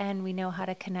book, and we know how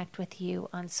to connect with you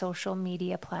on social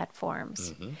media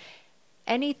platforms.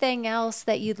 Anything else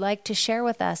that you'd like to share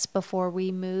with us before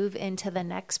we move into the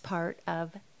next part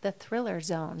of the Thriller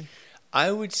Zone?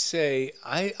 I would say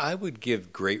I would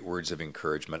give great words of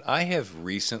encouragement. I have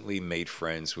recently made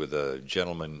friends with a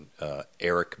gentleman,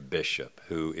 Eric Bishop,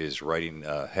 who is writing,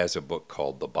 has a book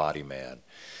called The Body Man.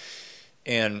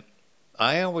 And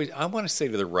I want to say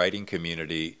to the writing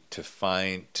community to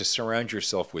surround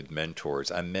yourself with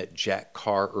mentors. I met Jack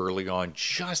Carr early on,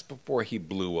 just before he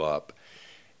blew up.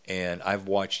 And I've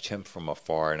watched him from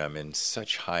afar, and I'm in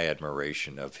such high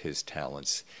admiration of his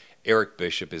talents. Eric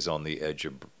Bishop is on the edge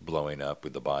of blowing up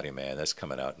with The Body Man. That's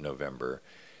coming out in November.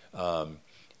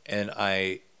 And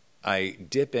I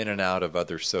dip in and out of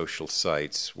other social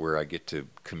sites where I get to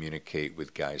communicate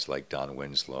with guys like Don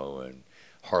Winslow and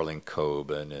Harlan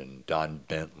Coben and Don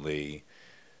Bentley.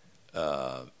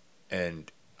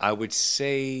 And I would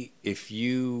say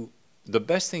the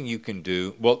best thing you can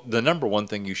do, well, the number one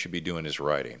thing you should be doing is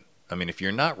writing. I mean, if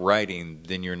you're not writing,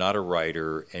 then you're not a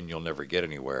writer and you'll never get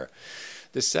anywhere.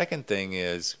 The second thing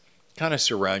is kind of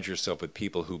surround yourself with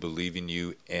people who believe in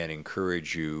you and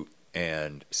encourage you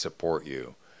and support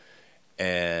you.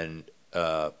 And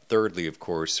thirdly, of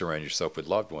course, surround yourself with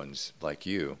loved ones like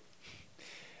you,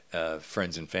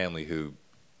 friends and family who,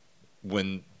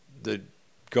 when the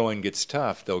going gets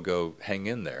tough, they'll go hang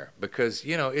in there. Because,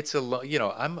 it's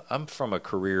I'm from a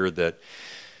career that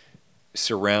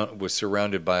was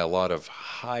surrounded by a lot of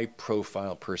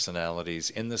high-profile personalities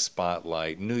in the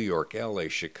spotlight, New York, L.A.,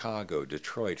 Chicago,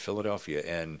 Detroit, Philadelphia,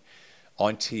 and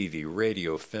on TV,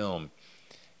 radio, film.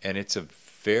 And it's a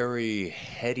very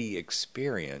heady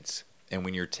experience. And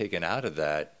when you're taken out of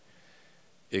that,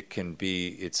 it can be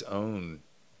its own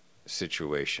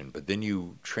situation. But then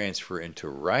you transfer into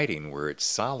writing where it's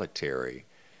solitary,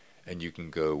 and you can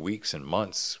go weeks and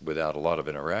months without a lot of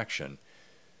interaction.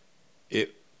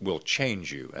 It will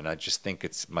change you. And I just think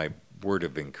it's my word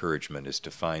of encouragement is to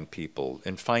find people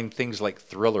and find things like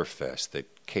Thriller Fest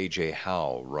that KJ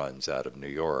Howell runs out of New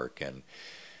York, and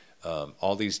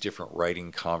all these different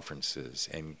writing conferences,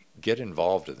 and get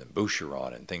involved in them,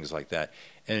 Boucheron and things like that,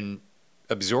 and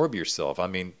absorb yourself. I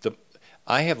mean,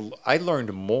 I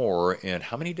learned more in,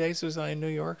 how many days was I in New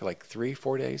York? Like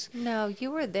 3-4 days? No, you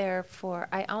were there for,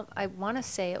 I want to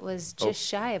say it was just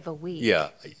shy of a week. Yeah.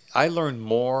 I learned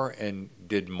more and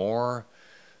did more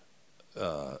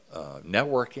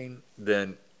networking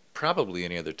than probably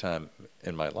any other time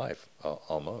in my life,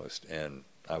 almost. And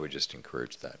I would just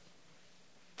encourage that.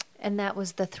 And that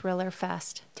was the Thriller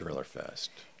Fest. Thriller Fest.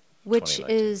 Which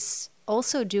is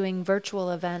also doing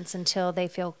virtual events until they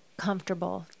feel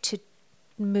comfortable to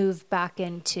move back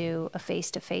into a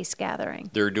face-to-face gathering.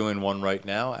 They're doing one right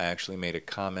now. I actually made a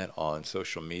comment on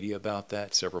social media about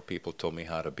that. Several people told me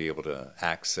how to be able to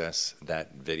access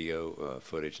that video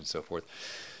footage and so forth.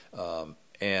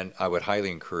 And I would highly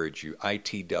encourage you.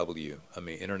 ITW,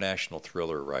 International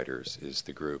Thriller Writers is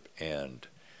the group, and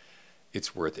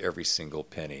it's worth every single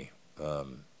penny.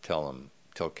 Tell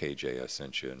KJ I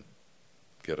sent you and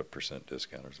get a %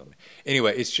 discount or something.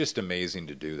 Anyway, it's just amazing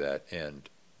to do that, and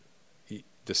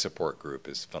the support group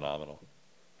is phenomenal.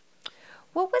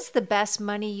 What was the best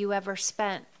money you ever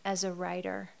spent as a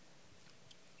writer?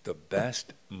 The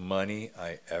best money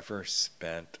I ever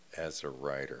spent as a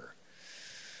writer.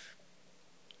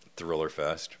 Thriller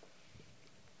Fest.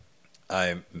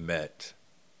 I met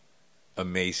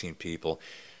amazing people.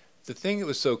 The thing that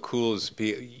was so cool is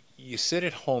you sit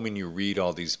at home and you read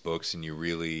all these books and you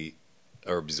really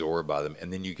are absorbed by them,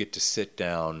 and then you get to sit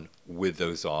down with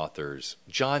those authors.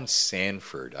 John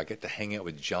Sanford, I get to hang out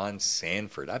with John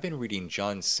Sanford. I've been reading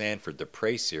John Sanford, the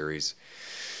Prey series,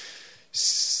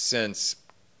 since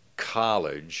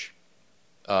college.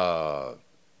 I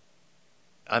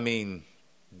mean,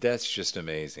 that's just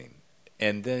amazing.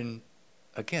 And then,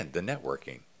 again, the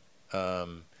networking.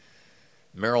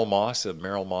 Merrill Moss of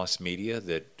Merrill Moss Media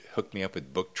that hooked me up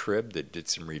with Book Trib, that did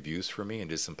some reviews for me and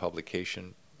did some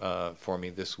publication for me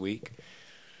this week.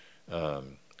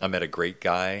 I met a great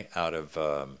guy out of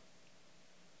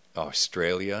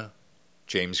Australia,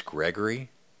 James Gregory.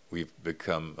 We've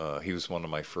become. He was one of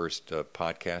my first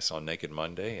podcasts on Naked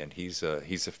Monday, and he's a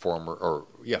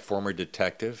former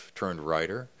detective turned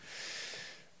writer.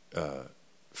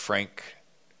 Frank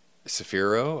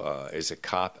Safiro is a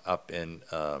cop up in.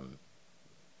 I'm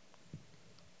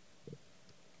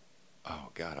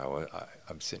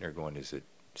sitting here going, is it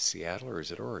Seattle or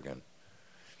is it Oregon?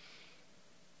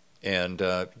 And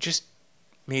just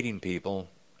meeting people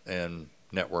and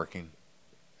networking.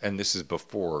 And this is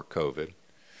before COVID.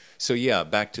 So yeah,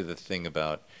 back to the thing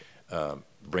about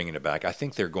bringing it back. I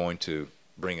think they're going to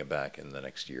bring it back in the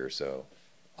next year or so.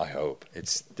 I hope.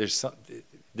 There's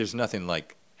nothing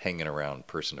like hanging around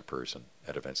person to person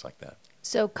at events like that.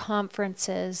 So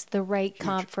conferences, the right Huge.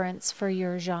 Conference for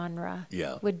your genre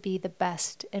would be the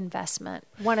best investment,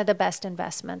 one of the best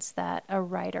investments that a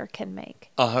writer can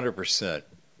make. 100%.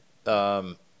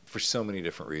 For so many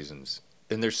different reasons.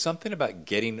 And there's something about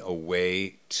getting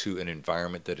away to an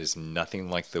environment that is nothing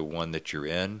like the one that you're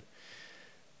in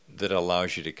that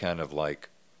allows you to kind of like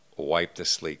wipe the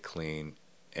slate clean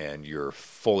and you're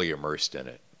fully immersed in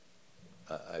it.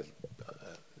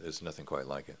 There's nothing quite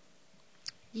like it.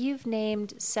 You've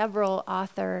named several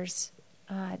authors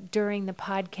during the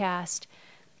podcast.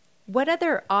 What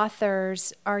other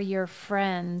authors are your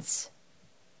friends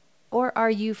or are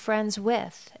you friends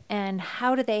with? And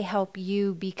how do they help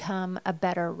you become a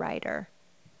better writer?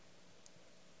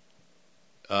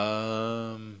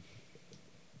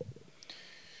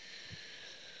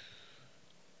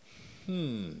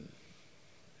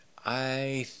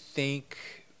 I think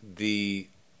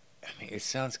it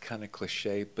sounds kind of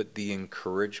cliche, but the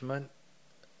encouragement,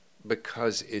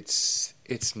 because it's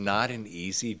not an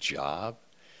easy job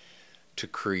to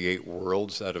create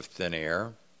worlds out of thin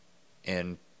air,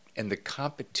 and the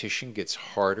competition gets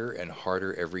harder and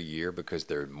harder every year because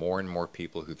there are more and more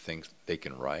people who think they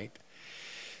can write.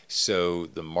 So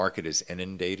the market is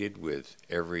inundated with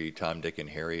every Tom, Dick, and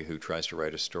Harry who tries to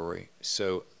write a story.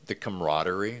 So the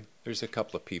camaraderie, there's a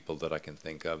couple of people that I can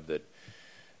think of that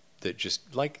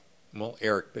just like, well,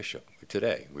 Eric Bishop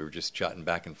today. We were just chatting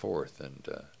back and forth, and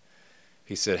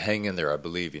he said, hang in there, I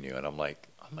believe in you. And I'm like,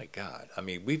 oh my God. I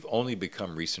mean, we've only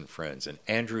become recent friends. And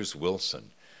Andrews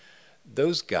Wilson,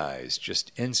 those guys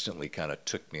just instantly kind of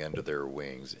took me under their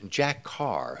wings. And Jack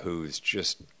Carr, who's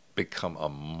just become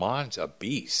a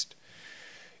beast,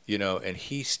 and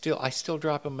I still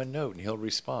drop him a note and he'll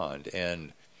respond.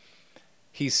 And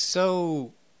he's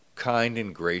so kind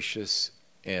and gracious.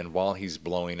 And while he's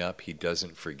blowing up, he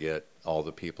doesn't forget all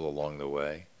the people along the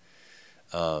way.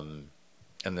 And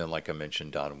then, like I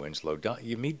mentioned, Don Winslow.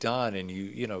 You meet Don,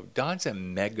 and Don's a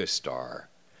megastar.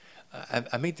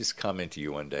 I made this comment to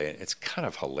you one day, and it's kind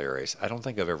of hilarious. I don't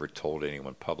think I've ever told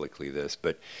anyone publicly this,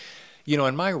 but,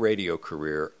 in my radio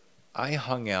career, I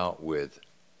hung out with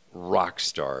rock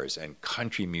stars and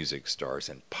country music stars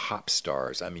and pop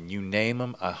stars. I mean, you name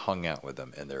them, I hung out with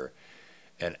them,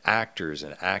 and actors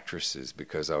and actresses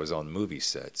because I was on movie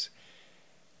sets.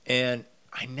 And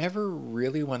I never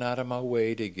really went out of my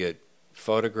way to get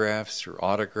photographs or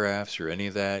autographs or any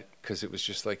of that because it was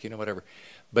just like, whatever.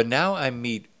 But now I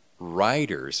meet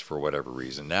writers for whatever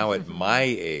reason, now at my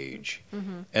age,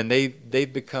 and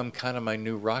they've become kind of my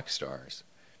new rock stars.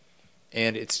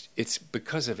 And it's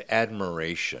because of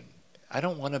admiration. I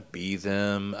don't want to be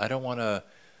them. I don't want to,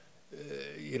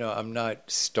 I'm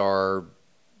not star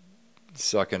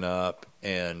sucking up,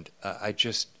 and I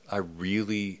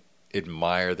really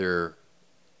admire their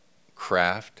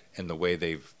craft and the way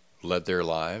they've led their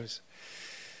lives.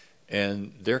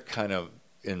 And they're kind of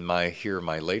in my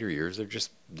later years,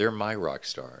 they're my rock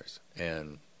stars,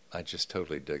 and I just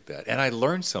totally dig that. And I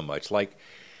learned so much. Like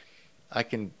I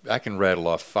can rattle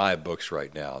off 5 books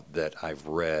right now that I've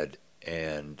read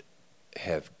and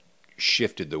have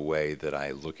shifted the way that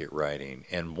I look at writing.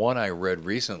 And one I read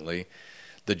recently,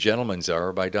 The Gentleman's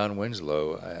Hour by Don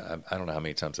Winslow. I don't know how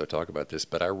many times I talk about this,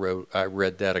 but I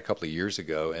read that a couple of years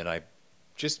ago, and I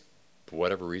just, for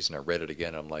whatever reason, I read it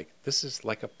again. I'm like, this is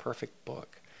like a perfect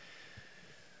book.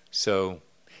 So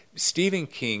Stephen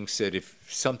King said if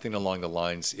something along the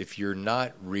lines, if you're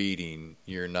not reading,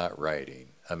 you're not writing.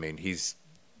 I mean, he's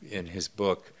in his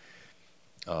book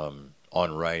on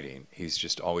writing, he's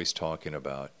just always talking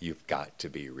about you've got to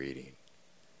be reading.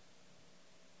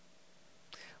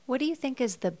 What do you think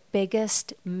is the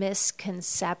biggest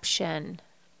misconception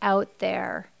out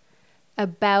there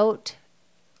about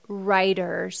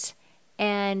writers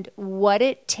and what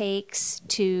it takes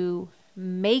to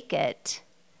make it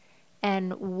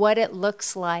and what it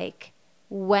looks like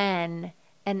when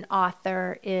an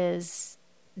author is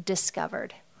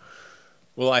discovered?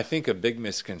 Well, I think a big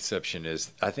misconception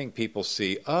is I think people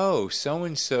see, oh,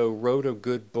 so-and-so wrote a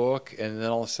good book, and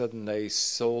then all of a sudden they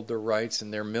sold the rights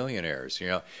and they're millionaires. You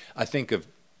know, I think of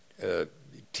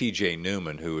T.J.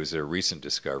 Newman, who was a recent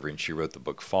discovery, and she wrote the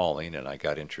book Falling, and I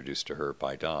got introduced to her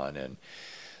by Don, and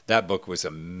that book was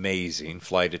amazing. Young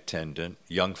flight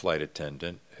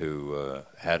attendant who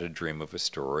had a dream of a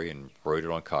story and wrote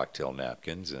it on cocktail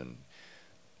napkins and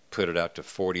put it out to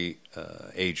 40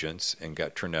 agents and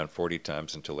got turned down 40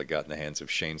 times until it got in the hands of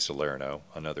Shane Salerno,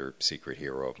 another secret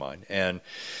hero of mine. And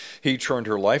he turned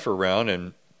her life around,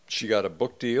 and she got a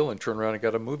book deal and turned around and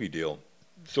got a movie deal.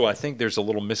 So I think there's a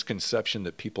little misconception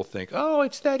that people think, oh,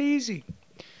 it's that easy.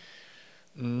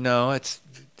 No, it's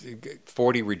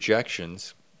 40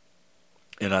 rejections,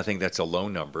 and I think that's a low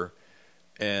number,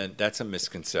 and that's a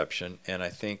misconception. And I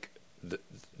think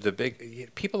the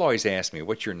big people always ask me,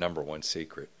 what's your number one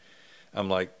secret? I'm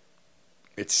like,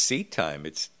 it's seat time.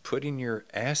 It's putting your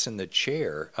ass in the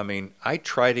chair. I mean, I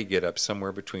try to get up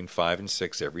somewhere between 5 and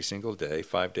 6 every single day,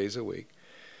 5 days a week,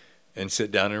 and sit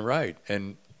down and write.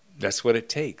 And that's what it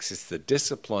takes. It's the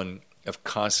discipline of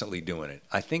constantly doing it.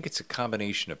 I think it's a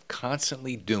combination of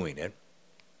constantly doing it,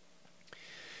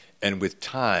 and with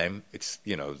time, it's,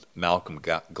 Malcolm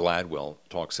Gladwell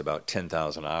talks about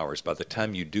 10,000 hours. By the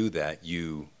time you do that,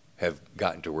 you have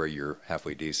gotten to where you're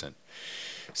halfway decent.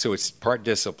 So it's part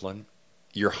discipline,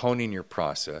 you're honing your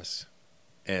process,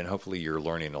 and hopefully you're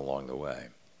learning along the way.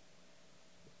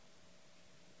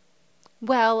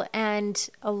 Well, and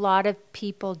a lot of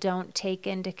people don't take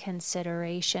into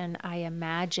consideration, I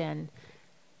imagine,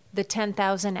 the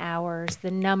 10,000 hours,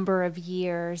 the number of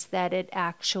years that it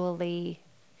actually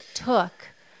took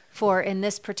for, in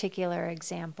this particular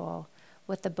example,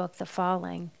 with the book The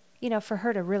Falling, for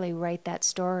her to really write that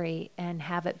story and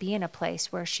have it be in a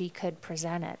place where she could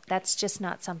present it. That's just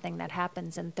not something that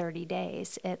happens in 30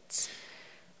 days. It's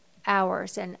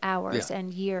hours and hours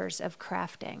and years of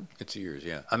crafting. It's years,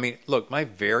 yeah. I mean, look, my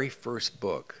very first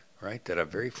book, right,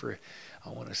 I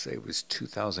want to say it was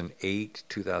 2008,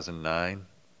 2009,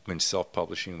 when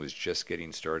self-publishing was just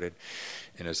getting started.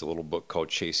 And there's a little book called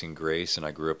Chasing Grace, and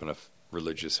I grew up in a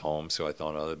religious home, so I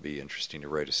thought, it'd be interesting to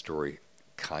write a story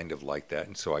kind of like that,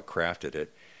 and so I crafted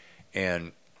it.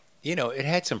 And, it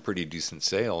had some pretty decent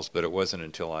sales, but it wasn't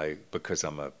until because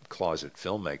I'm a closet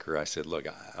filmmaker, I said, look,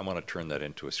 I want to turn that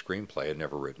into a screenplay. I'd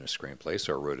never written a screenplay,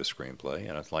 so I wrote a screenplay,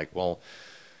 and I was like, well,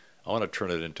 I want to turn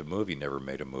it into a movie. Never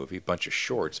made a movie. Bunch of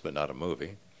shorts, but not a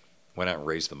movie. Went out and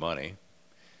raised the money,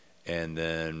 and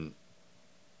then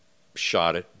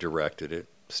shot it, directed it,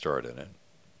 starred in it,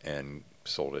 and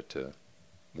sold it to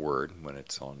Word when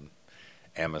it's on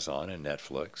Amazon and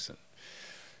Netflix. And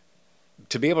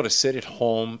to be able to sit at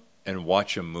home and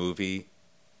watch a movie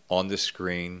on the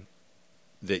screen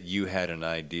that you had an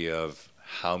idea of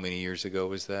how many years ago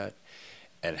was that,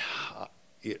 and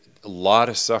a lot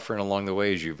of suffering along the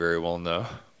way, as you very well know,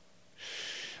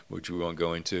 which we won't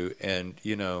go into. And,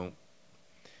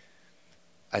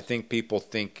 I think people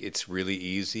think it's really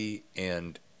easy,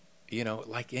 and,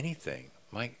 like anything,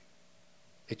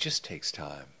 it just takes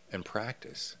time and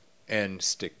practice and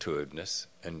stick-to-itiveness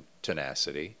and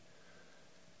tenacity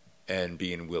and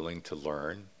being willing to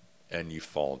learn, and you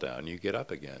fall down, you get up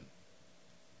again.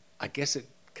 I guess it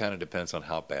kind of depends on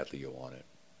how badly you want it.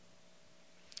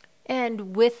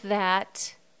 And with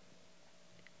that,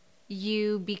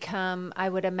 you become, I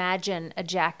would imagine, a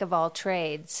jack of all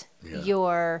trades. Yeah.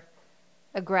 You're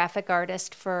a graphic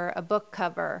artist for a book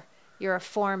cover. You're a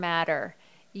formatter.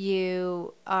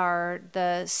 You are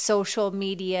the social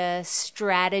media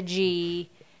strategy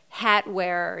hat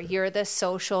wearer. You're the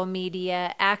social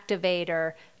media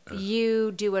activator.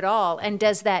 You do it all. And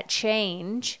does that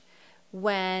change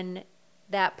when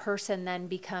that person then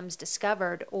becomes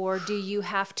discovered, or do you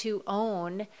have to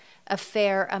own a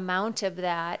fair amount of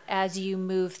that as you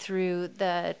move through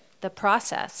the the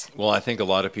process. Well, I think a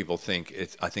lot of people think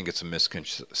I think it's a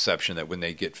misconception that when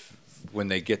they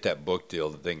get that book deal,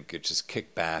 that they can just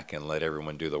kick back and let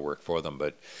everyone do the work for them.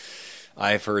 But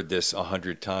I've heard this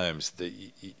 100 times that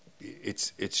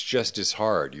it's just as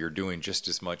hard. You're doing just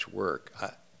as much work.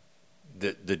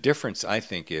 The difference, I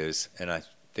think, is, and I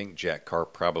think Jack Carr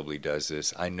probably does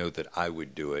this, I know that I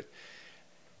would do it.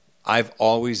 I've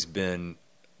always been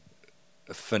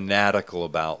fanatical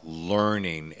about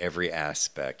learning every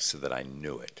aspect so that I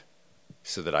knew it,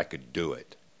 so that I could do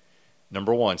it.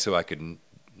 Number one, so I could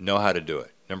know how to do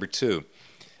it. Number two,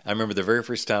 I remember the very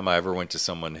first time I ever went to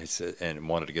someone and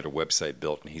wanted to get a website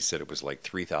built, and he said it was like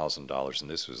 $3,000, and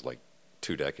this was like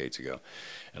 2 decades ago.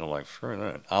 And I'm like,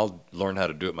 sure, I'll learn how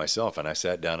to do it myself. And I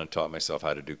sat down and taught myself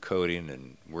how to do coding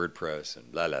and WordPress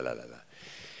and blah, blah, blah, blah, blah.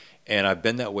 And I've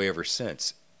been that way ever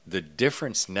since. The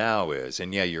difference now is,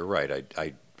 and yeah, you're right,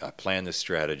 I plan the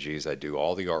strategies, I do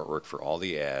all the artwork for all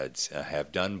the ads, I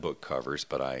have done book covers,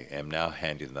 but I am now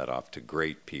handing that off to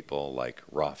great people like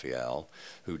Raphael,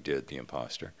 who did The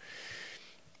Imposter.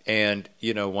 And,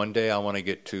 one day I want to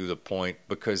get to the point,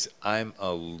 because I'm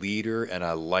a leader and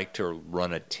I like to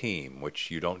run a team,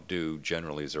 which you don't do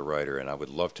generally as a writer, and I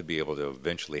would love to be able to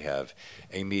eventually have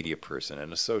a media person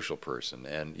and a social person.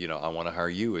 And, I want to hire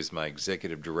you as my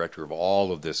executive director of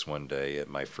all of this one day at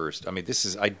my first. I mean,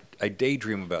 I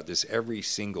daydream about this every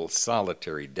single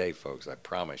solitary day, folks, I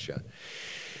promise you.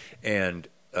 And,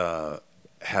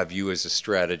 have you as a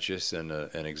strategist and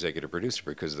an executive producer,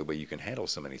 because of the way you can handle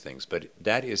so many things. But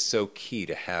that is so key,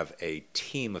 to have a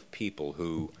team of people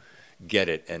who get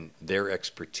it, and their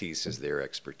expertise is their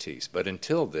expertise. But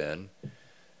until then,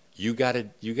 you got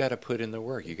to put in the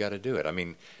work. You got to do it. I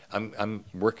mean, I'm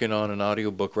working on an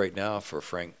audiobook right now for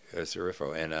Frank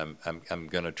Zarifo, and I'm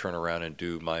going to turn around and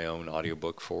do my own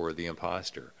audiobook for The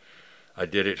Imposter. I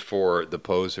did it for The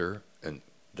Poser, and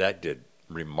that did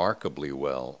remarkably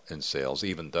well in sales,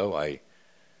 even though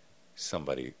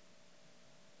somebody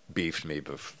beefed me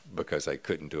because I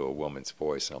couldn't do a woman's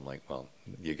voice. I'm like, well,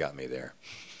 you got me there.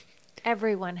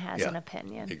 Everyone has an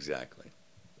opinion. Exactly.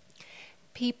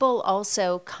 People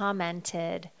also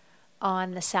commented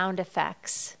on the sound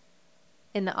effects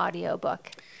in the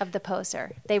audiobook of The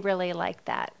Poser. They really liked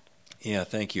that. Yeah,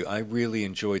 thank you. I really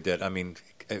enjoyed that. I mean,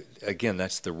 again,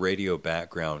 that's the radio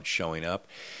background showing up.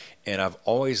 And I've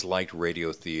always liked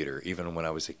radio theater. Even when I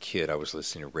was a kid, I was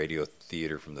listening to radio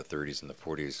theater from the 30s and the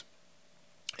 40s.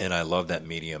 And I love that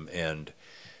medium. And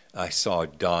I saw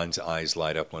Don's eyes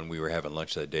light up when we were having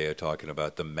lunch that day, talking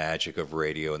about the magic of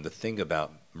radio. And the thing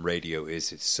about radio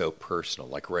is it's so personal.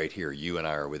 Like right here, you and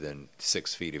I are within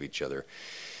 6 feet of each other.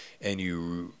 And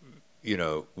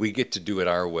we get to do it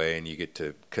our way, and you get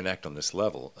to connect on this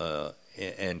level.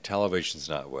 And television's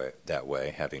not that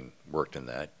way, having worked in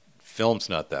that. Film's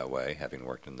not that way, having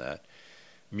worked in that.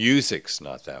 Music's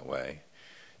not that way.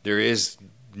 There is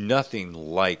nothing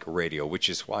like radio, which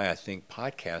is why I think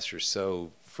podcasts are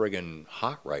so friggin'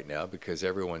 hot right now, because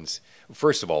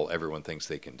first of all, everyone thinks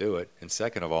they can do it. And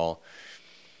second of all,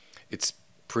 it's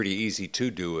pretty easy to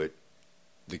do it.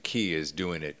 The key is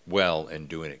doing it well and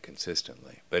doing it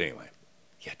consistently. But anyway,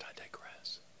 yet I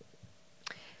digress.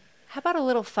 How about a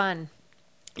little fun?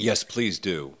 Yes, please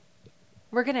do.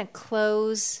 We're going to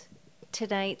close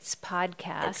tonight's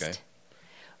podcast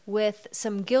with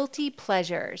some guilty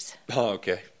pleasures. Oh,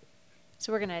 okay.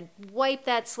 So we're going to wipe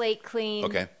that slate clean.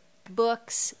 Okay.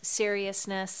 Books,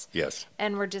 seriousness. Yes.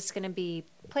 And we're just going to be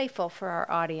playful for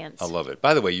our audience. I love it.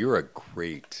 By the way, you're a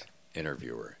great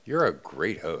interviewer. You're a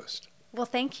great host. Well,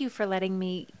 thank you for letting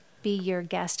me be your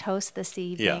guest host this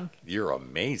evening. Yeah, you're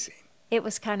amazing. It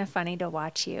was kind of funny to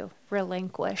watch you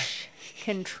relinquish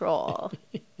control.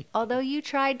 Although you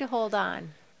tried to hold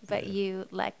on, but you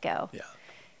let go. Yeah.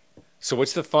 So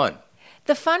what's the fun?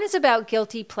 The fun is about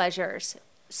guilty pleasures.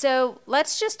 So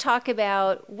let's just talk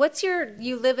about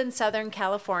you live in Southern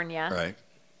California. Right.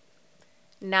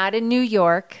 Not in New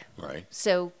York. Right.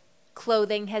 So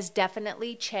clothing has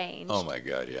definitely changed. Oh my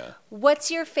God, yeah. What's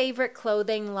your favorite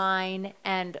clothing line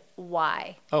and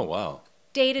why? Oh, wow.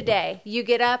 Day to day, you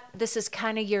get up, this is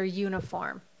kind of your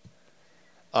uniform.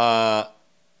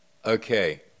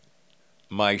 Okay.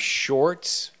 My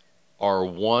shorts are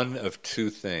one of two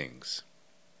things.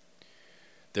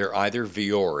 They're either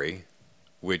Viore,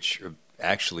 which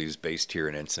actually is based here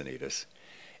in Encinitas.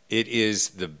 It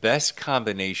is the best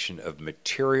combination of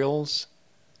materials,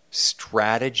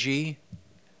 strategy,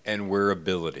 and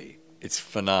wearability. It's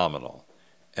phenomenal.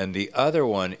 And the other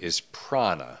one is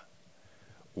Prana,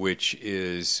 which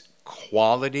is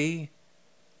quality,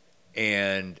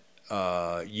 and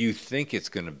you think it's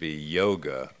going to be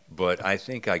yoga, but I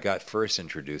think I got first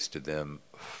introduced to them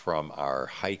from our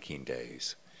hiking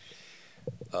days.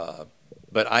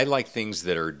 But I like things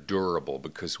that are durable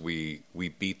because we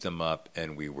beat them up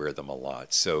and we wear them a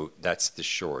lot. So that's the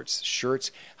shorts.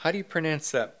 Shirts, how do you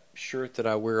pronounce that shirt that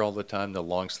I wear all the time, the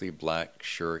long sleeve black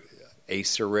shirt,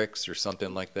 Acerix or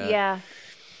something like that? Yeah.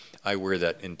 I wear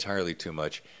that entirely too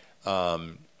much.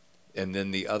 And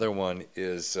then the other one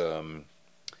is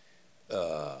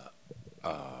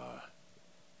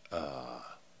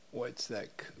what's that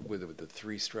with the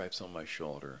three stripes on my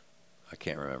shoulder? I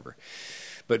can't remember.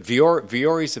 But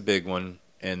Viori's a big one,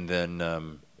 and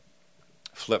then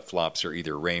flip-flops are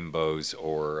either rainbows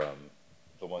or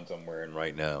the ones I'm wearing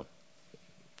right now.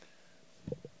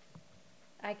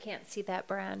 I can't see that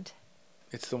brand.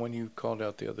 It's the one you called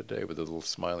out the other day with the little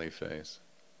smiley face.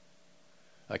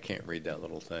 I can't read that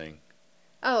little thing.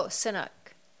 Oh, Sinnock.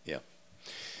 Yeah.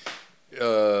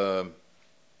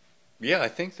 Yeah, I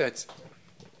think that's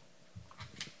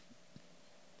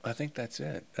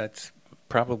it. That's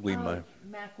probably my...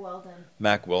 Mac Weldon.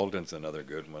 Mac Weldon's another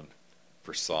good one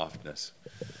for softness.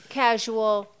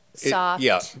 Casual, soft,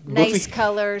 yeah. nice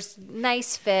colors,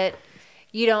 nice fit.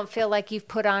 You don't feel like you've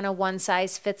put on a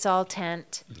one-size-fits-all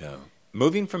tent. No.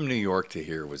 Moving from New York to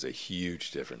here was a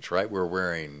huge difference, right? We're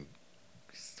wearing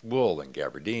wool and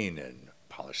gabardine and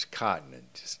polished cotton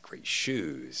and just great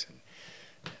shoes and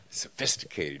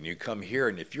sophisticated. And you come here,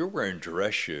 and if you're wearing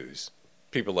dress shoes,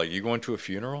 people are like, you going to a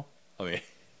funeral? I mean...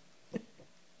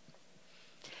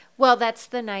 Well, that's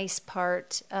the nice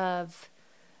part of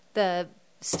the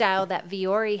style that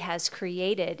Viori has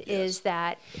created, Yes. is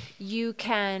that you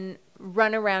can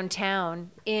run around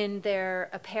town in their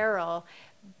apparel.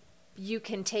 You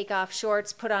can take off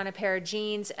shorts, put on a pair of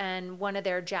jeans and one of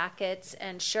their jackets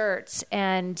and shirts,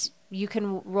 and you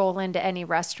can roll into any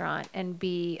restaurant and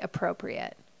be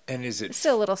appropriate. And is it... It's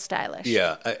still a little stylish.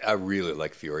 Yeah, I really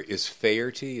like Fiore. Is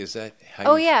Faherty, is that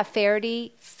how Oh, you... yeah,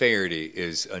 Faherty. Faherty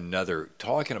is another,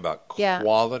 talking about Yeah.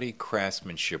 quality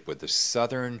craftsmanship with the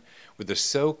SoCal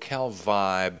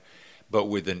vibe, but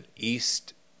with an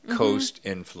East Coast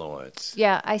influence.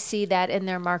 Yeah, I see that in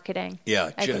their marketing.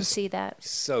 Yeah, I can just see that.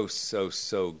 so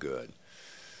good.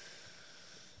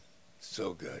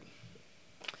 So good.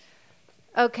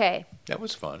 Okay. That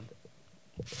was fun.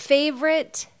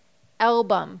 Favorite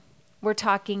album? We're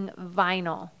talking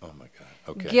vinyl. Oh, my God.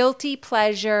 Okay. Guilty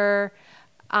pleasure.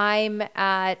 I'm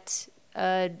at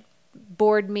a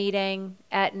board meeting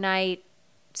at night,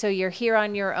 so you're here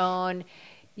on your own.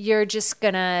 You're just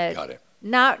going to Got it.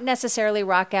 not necessarily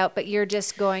rock out, but you're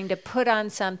just going to put on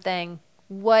something.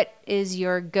 What is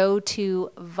your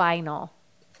go-to vinyl?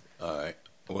 All right.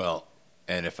 Well,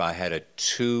 and if I had a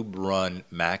tube-run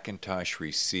Macintosh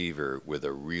receiver with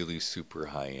a really super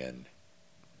high-end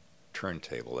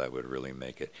turntable, that would really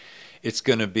make it. It's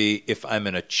going to be, if I'm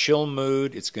in a chill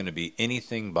mood, it's going to be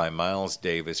anything by Miles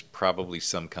Davis, probably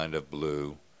Some Kind of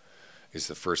Blue is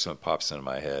the first one that pops into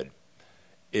my head.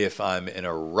 If I'm in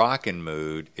a rockin'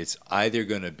 mood, it's either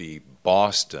going to be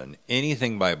Boston,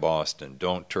 anything by Boston,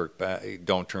 Don't Turn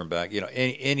Back,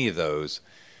 any of those,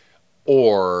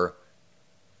 or,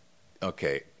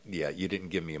 okay, yeah, you didn't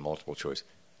give me a multiple choice.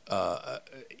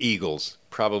 Eagles,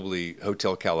 probably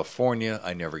Hotel California.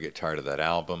 I never get tired of that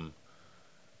album.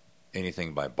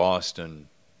 Anything by Boston.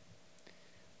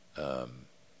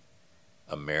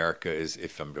 America is,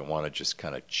 if I want to just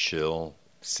kind of chill,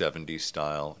 70s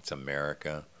style, it's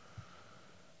America.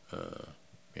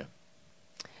 Yeah.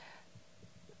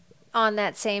 On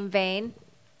that same vein,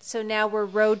 so now we're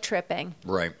road tripping.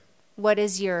 Right. What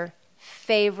is your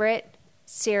favorite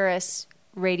Sirius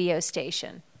radio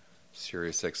station?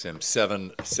 Sirius XM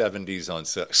 70s on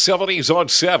 7. 70s on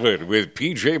 7 with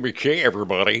PJ McKay,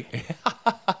 everybody.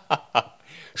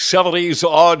 70s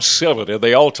on 7, and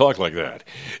they all talk like that.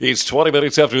 It's 20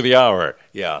 minutes after the hour.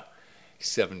 Yeah,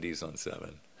 70s on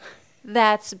 7.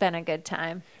 That's been a good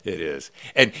time. It is.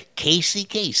 And Casey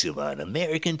Kasem on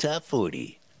American Top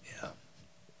 40. Yeah.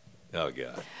 Oh,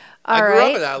 God. I grew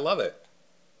up with that. I love it.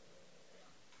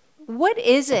 What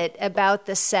is it about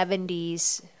the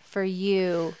 70s for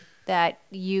you that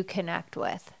you connect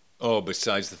with? Oh,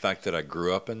 besides the fact that I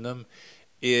grew up in them,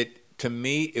 to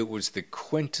me, it was the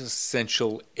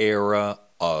quintessential era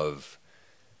of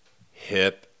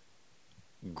hip,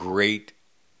 great,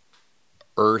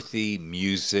 earthy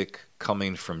music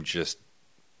coming from just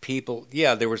people.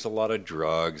 Yeah, there was a lot of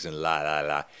drugs and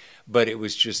but it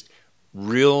was just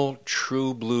real,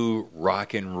 true blue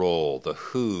rock and roll. The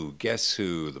Who, Guess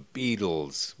Who, the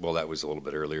Beatles. Well, that was a little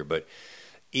bit earlier, but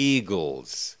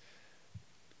Eagles,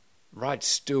 Rod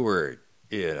Stewart,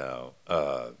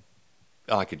 I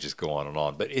could just go on and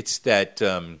on. But it's that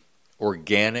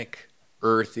organic,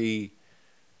 earthy,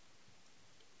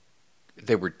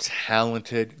 They were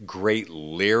talented, great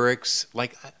lyrics.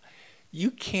 Like,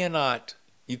 you can't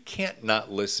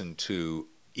not listen to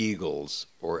Eagles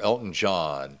or Elton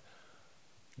John,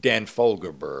 Dan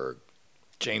Fogelberg,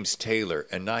 James Taylor,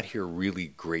 and not hear really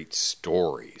great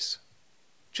stories.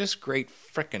 Just great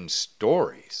frickin'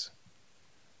 stories.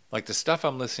 Like the stuff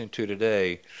I'm listening to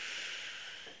today,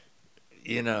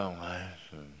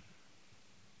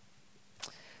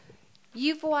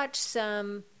 You've watched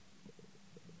a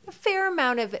fair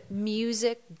amount of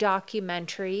music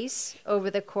documentaries over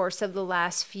the course of the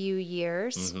last few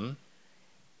years. Mm-hmm.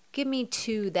 Give me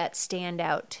 2 that stand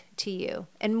out to you,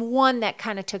 and one that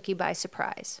kind of took you by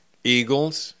surprise.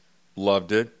 Eagles,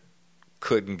 loved it.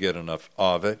 Couldn't get enough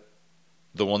of it.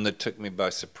 The one that took me by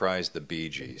surprise, the Bee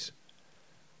Gees.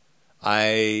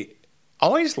 I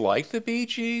always liked the Bee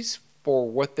Gees for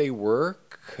what they were,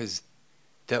 because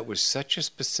that was such a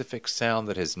specific sound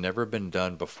that has never been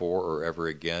done before or ever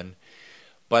again.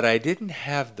 But I didn't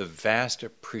have the vast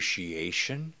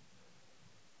appreciation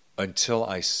until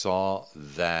I saw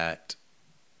that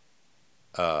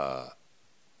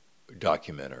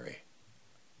documentary.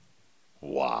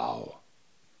 Wow.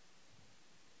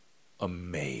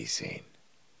 Amazing.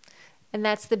 And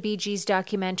that's the Bee Gees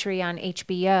documentary on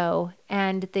HBO.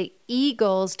 And the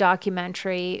Eagles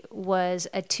documentary was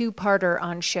a 2-parter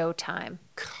on Showtime.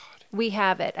 God. We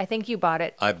have it. I think you bought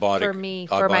it. I bought for it me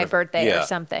for my birthday or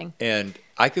something. And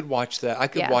I could watch that. I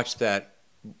could watch that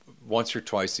once or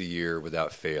twice a year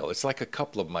without fail. It's like a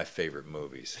couple of my favorite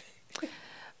movies.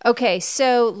 Okay,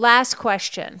 so last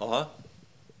question. Uh-huh.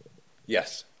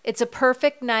 Yes. It's a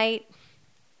perfect night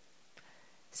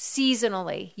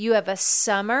seasonally. You have a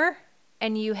summer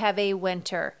and you have a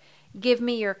winter. Give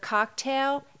me your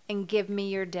cocktail and give me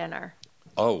your dinner.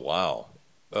 Oh, wow.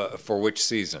 For which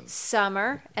season?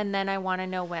 Summer, and then I want to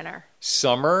know winter.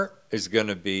 Summer is going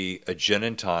to be a gin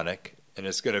and tonic, and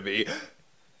it's going to be,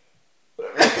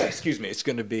 excuse me, it's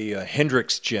going to be a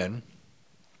Hendrick's gin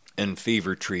and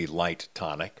Fever Tree light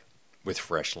tonic with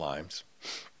fresh limes.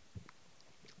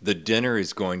 The dinner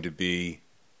is going to be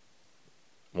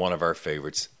one of our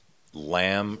favorites,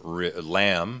 lamb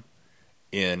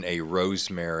in a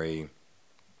rosemary,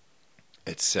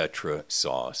 etc.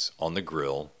 sauce on the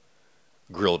grill,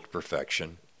 grilled to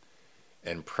perfection,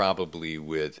 and probably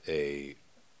with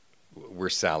we're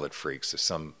salad freaks, so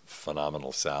some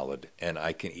phenomenal salad, and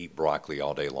I can eat broccoli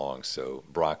all day long, so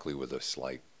broccoli with a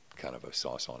slight kind of a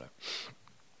sauce on it.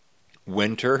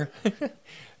 Winter,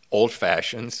 old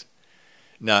fashions.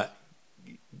 Not,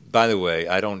 by the way,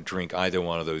 I don't drink either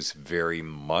one of those very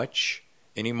much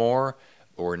anymore,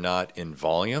 or not in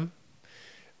volume.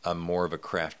 I'm more of a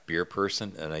craft beer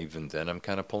person, and even then I'm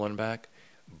kind of pulling back.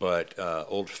 But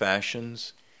old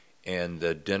fashions, and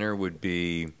the dinner would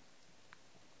be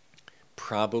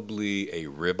probably a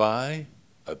ribeye,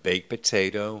 a baked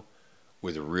potato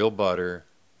with real butter,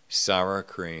 sour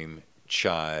cream,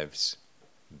 chives,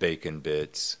 bacon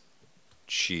bits,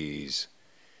 cheese,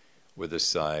 with a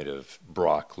side of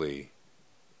broccoli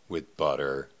with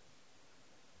butter,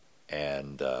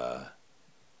 and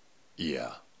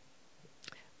yeah.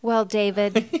 Well,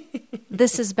 David,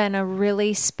 this has been a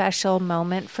really special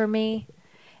moment for me,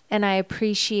 and I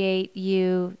appreciate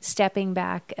you stepping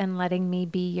back and letting me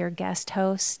be your guest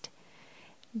host.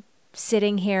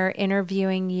 Sitting here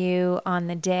interviewing you on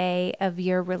the day of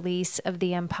your release of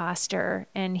The Imposter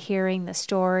and hearing the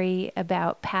story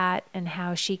about Pat and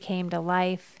how she came to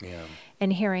life,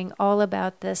 and hearing all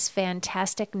about this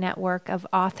fantastic network of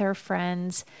author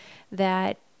friends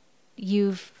that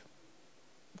you've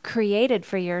created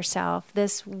for yourself,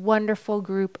 this wonderful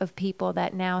group of people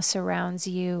that now surrounds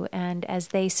you, and as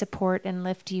they support and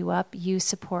lift you up, you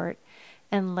support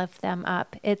and lift them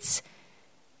up. It's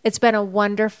been a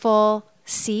wonderful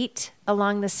seat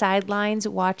along the sidelines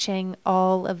watching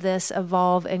all of this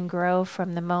evolve and grow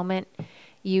from the moment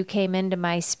you came into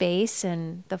my space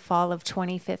in the fall of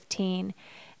 2015.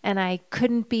 And I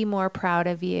couldn't be more proud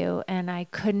of you, and I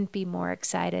couldn't be more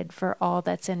excited for all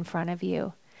that's in front of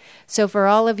you. So for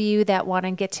all of you that want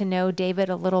to get to know David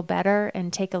a little better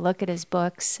and take a look at his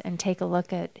books and take a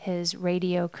look at his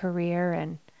radio career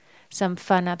and some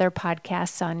fun other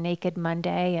podcasts on Naked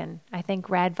Monday, and I think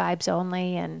Rad Vibes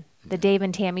Only, and the Dave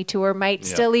and Tammy Tour might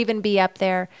still even be up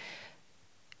there.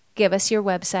 Give us your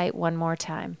website one more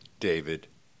time.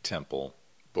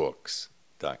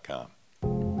 DavidTempleBooks.com.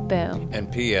 Boom.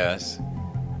 And P.S.,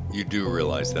 you do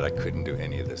realize that I couldn't do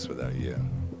any of this without you.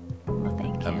 Well,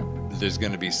 thank you. There's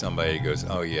going to be somebody who goes,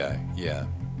 oh, yeah,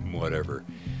 whatever.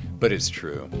 But it's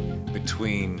true.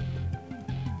 Between,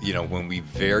 when we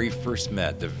very first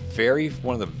met,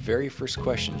 one of the very first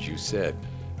questions you said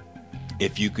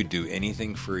if you could do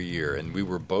anything for a year, and we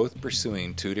were both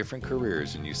pursuing two different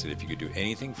careers, and you said, if you could do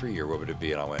anything for a year, what would it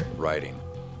be? And I went, writing.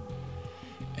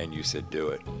 And you said, do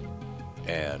it.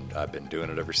 And I've been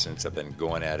doing it ever since. I've been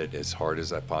going at it as hard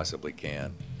as I possibly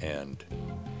can. And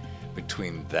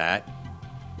between that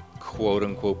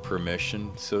quote-unquote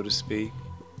permission, so to speak,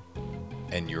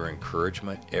 and your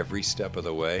encouragement every step of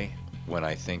the way, when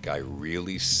I think I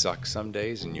really suck some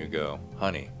days, and you go,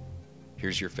 honey,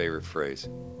 here's your favorite phrase.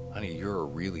 Honey, you're a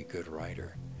really good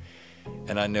writer.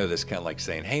 And I know that's kind of like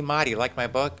saying, hey, Ma, do you like my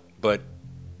book? But,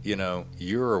 you know,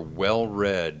 you're a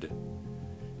well-read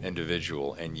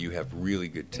individual, and you have really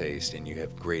good taste, and you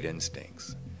have great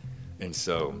instincts. And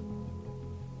so,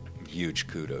 huge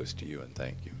kudos to you, and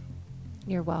thank you.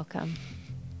 You're welcome.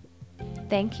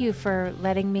 Thank you for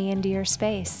letting me into your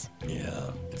space.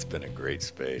 Yeah, it's been a great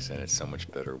space, and it's so much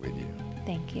better with you.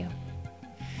 Thank you.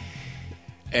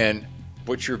 And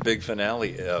what's your big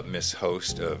finale, Miss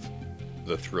Host of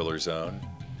the Thriller Zone?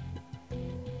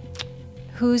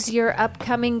 Who's your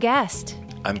upcoming guest?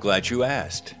 I'm glad you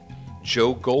asked.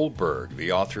 Joe Goldberg,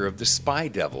 the author of The Spy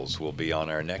Devils, will be on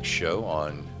our next show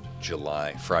on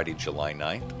Friday, July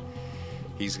 9th.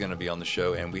 He's going to be on the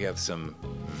show, and we have some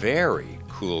very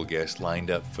cool guests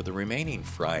lined up for the remaining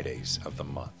Fridays of the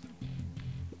month.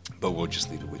 But we'll just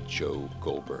leave it with Joe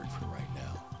Goldberg for right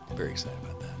now. Very excited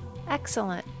about that.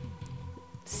 Excellent.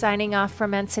 Signing off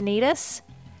from Encinitas,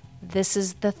 this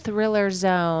is The Thriller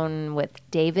Zone with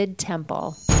David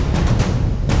Temple.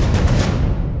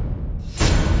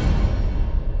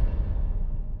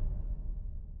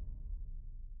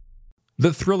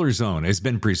 The Thriller Zone has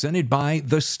been presented by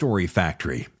The Story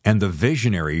Factory and the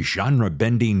visionary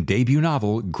genre-bending debut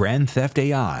novel Grand Theft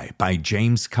AI by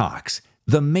James Cox.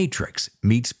 The Matrix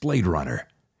meets Blade Runner.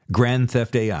 Grand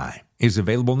Theft AI is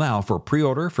available now for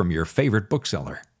pre-order from your favorite bookseller.